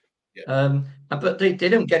 Yeah. But they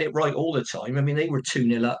don't get it right all the time. I mean, they were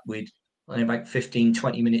 2-0 up with about 15,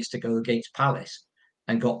 20 minutes to go against Palace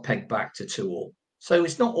and got pegged back to 2-2. So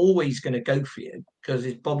it's not always going to go for you, because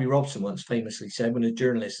as Bobby Robson once famously said, when a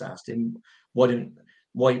journalist asked him, why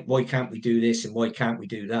can't we do this and why can't we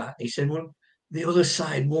do that? He said, well, the other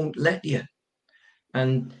side won't let you.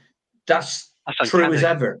 And that's true as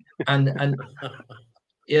ever. And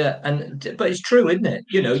yeah, but it's true, isn't it?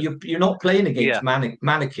 You're not playing against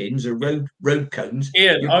mannequins or road cones.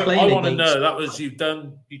 Ian, I want to know, that was you've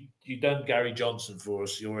done Gary Johnson for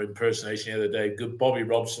us, your impersonation the other day. Good Bobby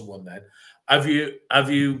Robson one then. Have you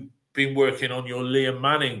been working on your Liam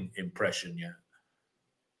Manning impression yet?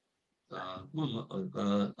 I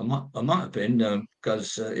might have been,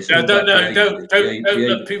 because it's don't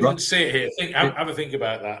let people see it here. Have a think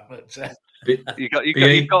about that. But, you got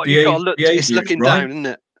to look. It's looking down, isn't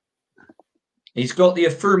it? He's got the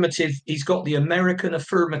affirmative. He's got the American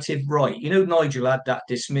affirmative right. Nigel had that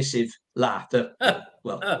dismissive laugh.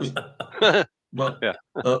 Well,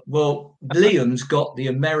 Liam's got the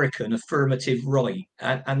American affirmative right,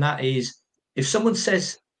 and that is, if someone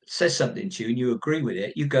says something to you and you agree with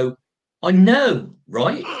it, you go, I know,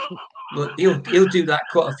 right? But he'll do that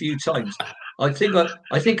quite a few times. I think I've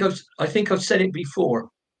said it before.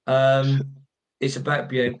 It's about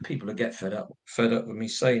behavior. People will get fed up with me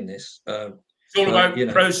saying this. It's all about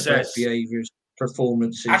process, behaviors,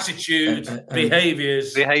 performances, attitude,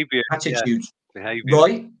 behaviors, attitudes.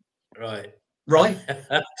 Behavior. Right.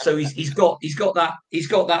 So he's got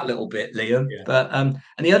that little bit, Liam. Yeah. But and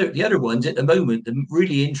the other ones at the moment, the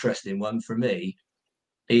really interesting one for me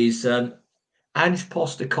is Ange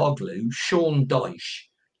Postecoglou, Sean Dyche,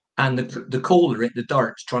 and the caller at the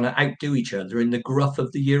darts trying to outdo each other in the Gruff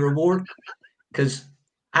of the Year award, because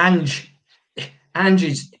Ange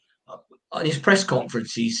is on his press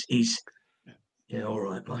conference. He's all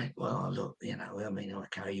right, mate. Well, look,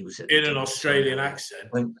 okay, he was in an Australian accent.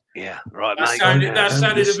 Right. That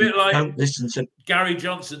sounded a bit like don't listen to Gary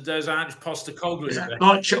Johnson does Ange Postecoglou.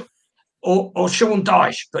 Like or Sean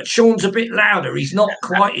Dyche, but Sean's a bit louder. He's not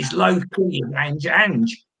quite as low key as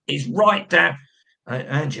Ange. He's right down.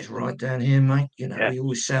 Ange is right down here, mate. He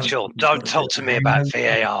always sounds. Sean, don't talk to me about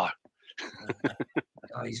VAR.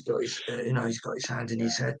 He's got his hand in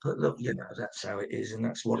his head, but look, that's how it is, and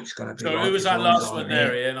that's what it's going to be. So who was that last one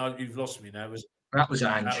there, Ian? You've lost me now. That was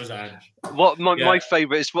Ange. What my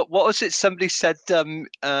favourite is what was it? Somebody said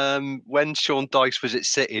when Sean Dyche was at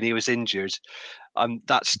City and he was injured.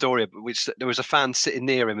 That story, which there was a fan sitting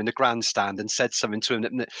near him in the grandstand and said something to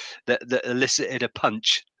him that elicited a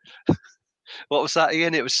punch. What was that,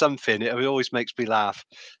 Ian? It was something. It always makes me laugh.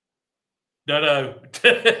 No.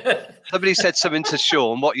 Somebody said something to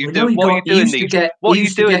Sean. What are you doing? What are you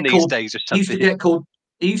doing these days or something?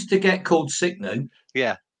 He He used to get called sick note.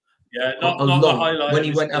 Yeah. Yeah, not the highlight when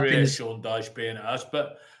he went up in Sean Dyche being at us,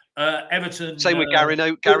 but Everton. Same with Gary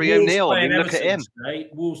O'Neill. I mean, look at him. Today.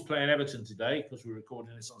 Wolves playing Everton today because we're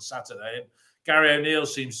recording this on Saturday. And Gary O'Neill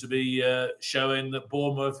seems to be showing that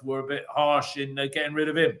Bournemouth were a bit harsh in getting rid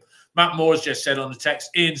of him. Matt Moore's just said on the text,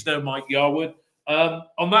 Ian's no Mike Yarwood.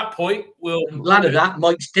 On that point, I'm glad of that.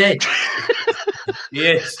 Mike's dead.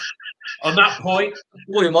 Yes. On that point.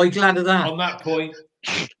 Boy, am I glad of that. On that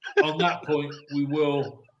point, we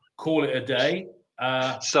will call it a day.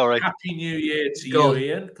 Sorry. Happy New Year to you,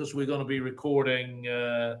 Ian, because we're going to be recording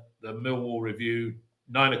the Millwall review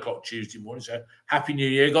 9:00 Tuesday morning. So Happy New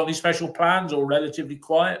Year. Got any special plans or relatively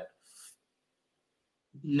quiet?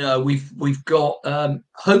 No, we've got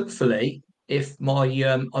hopefully if my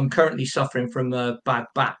I'm currently suffering from a bad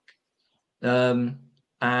back.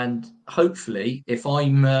 And hopefully if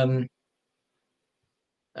I'm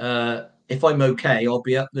okay, I'll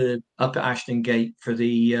be up at Ashton Gate for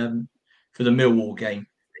the Millwall game.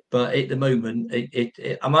 But at the moment,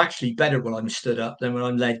 I'm actually better when I'm stood up than when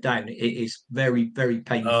I'm laid down. It is very, very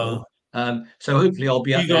painful. So hopefully I'll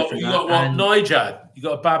be up there for that. You got what Nige had? You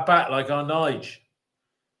got a bad back like our Nige?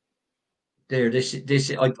 Dear,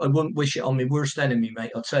 this I wouldn't wish it on my worst enemy,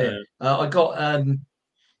 mate. I'll tell you. I got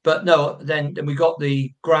but no. Then we got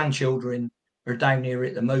the grandchildren are down here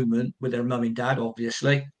at the moment with their mum and dad,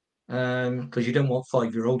 obviously, because you don't want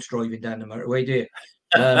 5-year-olds driving down the motorway, do you?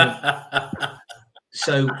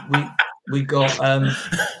 So we got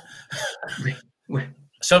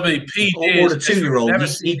somebody peed or the 2-year-old.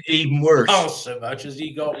 He'd even worse. Oh, so much as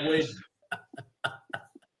he got wind.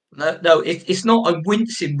 No, it's not. I'm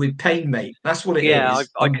wincing with pain, mate. That's what it is. Yeah,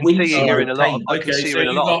 I can see you're in a lot. I can see you're in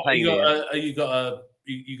a lot of pain.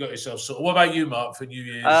 You got yourself sorted. What about you, Mark, for New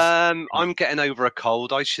Year's? I'm getting over a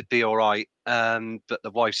cold. I should be all right. But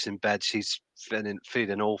the wife's in bed. She's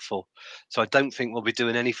feeling awful. So I don't think we'll be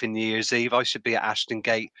doing anything New Year's Eve. I should be at Ashton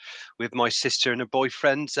Gate with my sister and her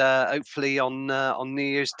boyfriend, hopefully on New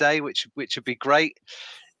Year's Day, which would be great.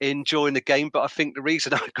 Enjoying the game, but I think the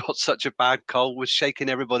reason I got such a bad cold was shaking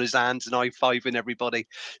everybody's hands and high-fiving everybody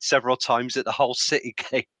several times at the Hull City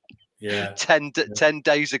game. Yeah, 10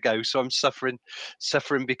 days ago. So I'm suffering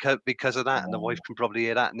because of that, and the wife can probably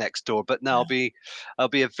hear that next door. But no, I'll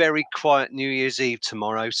be a very quiet New Year's Eve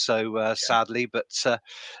tomorrow. So sadly, but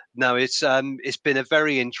no, it's been a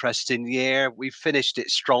very interesting year. We finished it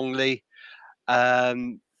strongly.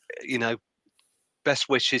 Best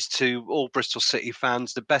wishes to all Bristol City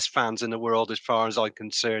fans, the best fans in the world as far as I'm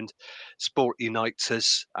concerned. Sport unites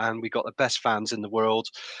us, and we got the best fans in the world.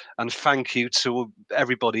 And thank you to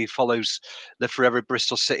everybody who follows the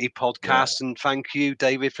Bristol City podcast. Yeah. And thank you,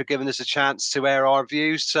 David, for giving us a chance to air our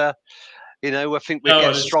views. I think we're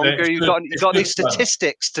getting stronger. You've got any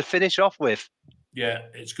statistics to finish off with? Yeah,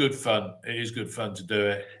 it's good fun. It is good fun to do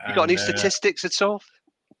it. You got any statistics at all?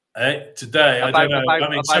 Today, I don't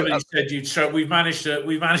know. Somebody said we've managed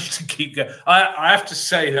to keep going. I have to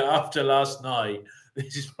say that after last night,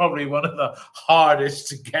 this is probably one of the hardest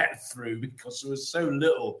to get through because there was so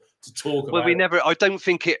little to talk about. Well, I don't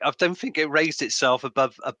think it raised itself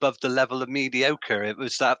above the level of mediocre. It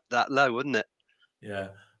was that low, wasn't it? Yeah.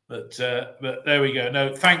 But there we go.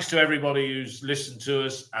 No, thanks to everybody who's listened to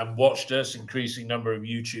us and watched us, increasing number of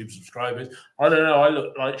YouTube subscribers. I don't know, I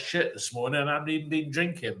look like shit this morning and I haven't even been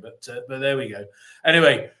drinking, but there we go.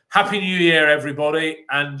 Anyway, Happy New Year, everybody.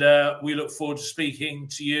 And we look forward to speaking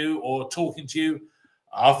to you or talking to you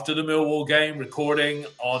after the Millwall game, recording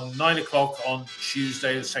on 9:00 on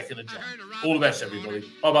Tuesday, the 2nd of January. All the best, everybody.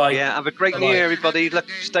 Bye-bye. Yeah, have a great New Year, everybody.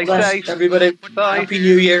 Stay Bless safe. Everybody. Bye. Happy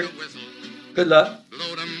New Year. Good luck.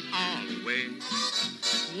 Blow them all away.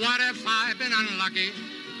 What if I've been unlucky?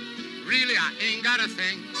 Really, I ain't got a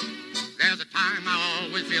thing. There's a time I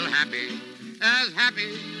always feel happy as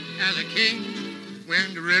a king.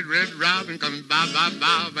 When the red robin comes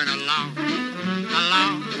bobbing along.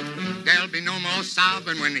 There'll be no more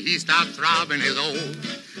sobbing when he stops throbbing his old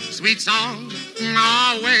sweet song.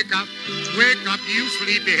 Oh, wake up, you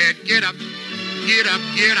sleepyhead, get up, get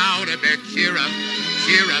out of bed, cheer up,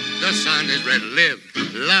 the sun is red, live,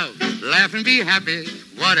 love, laugh and be happy.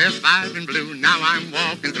 What if I've been blue? Now I'm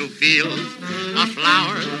walking through fields of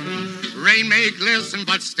flowers. Rain may glisten,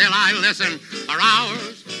 but still I listen for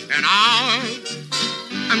hours and hours.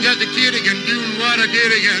 I'm just a kid again, doing what I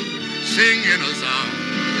did again, singing a song.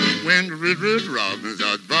 When the red robins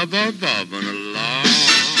are bobbing along.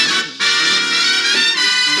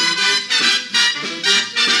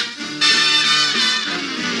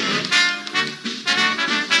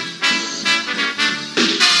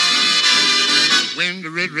 When the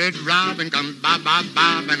red robin comes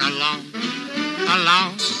bobbing along.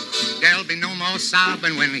 along. There'll be no more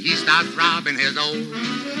sobbing when he starts throbbing his old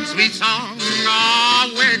sweet song.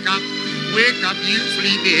 Oh, wake up, you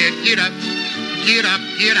sleepyhead. Get up,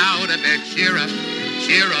 get out of bed. Cheer up,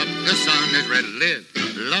 the sun is red. Live,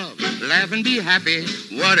 love, laugh and be happy.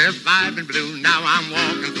 What if I've been blue? Now I'm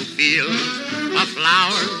walking through fields of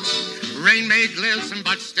flowers. Rain may glisten,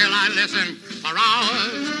 but still I listen for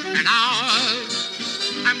hours and hours.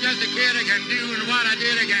 I'm just a kid again, doing what I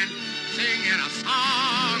did again, singing a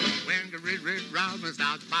song. When the red robin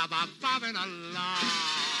starts bobbing along.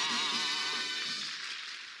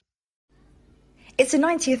 It's the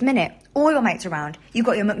 90th minute. All your mates around. You've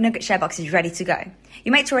got your McNugget share boxes ready to go.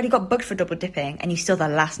 Your mates already got booked for double dipping, and you steal the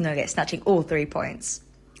last nugget, snatching all 3 points.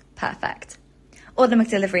 Perfect. Order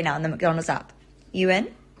McDelivery now on the McDonald's app. You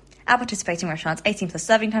in? At participating restaurants, 18 plus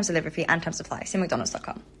serving times, delivery fee, and time supply. See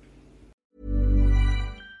mcdonalds.com.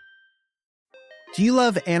 Do you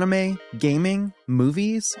love anime, gaming,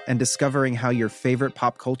 movies, and discovering how your favorite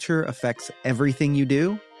pop culture affects everything you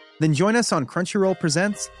do? Then join us on Crunchyroll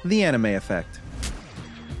Presents The Anime Effect.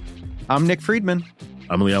 I'm Nick Friedman.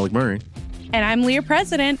 I'm Lee Alec Murray. And I'm Leah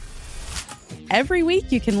President. Every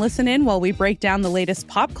week, you can listen in while we break down the latest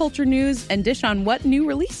pop culture news and dish on what new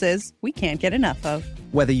releases we can't get enough of.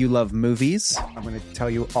 Whether you love movies, I'm going to tell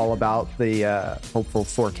you all about the hopeful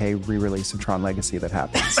 4K re-release of Tron Legacy that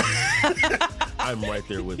happens. I'm right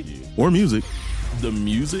there with you. Or music. The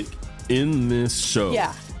music in this show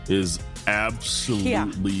is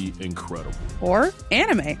absolutely incredible. Or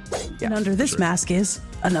anime. And under this mask is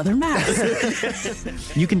another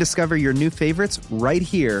mask. You can discover your new favorites right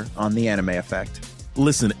here on The Anime Effect.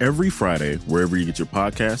 Listen every Friday wherever you get your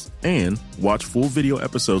podcast and watch full video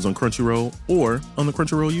episodes on Crunchyroll or on the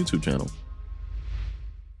Crunchyroll YouTube channel.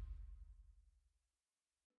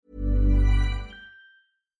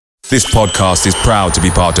 This podcast is proud to be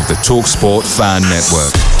part of the TalkSport Fan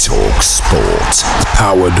Network. TalkSport.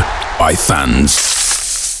 Powered by fans.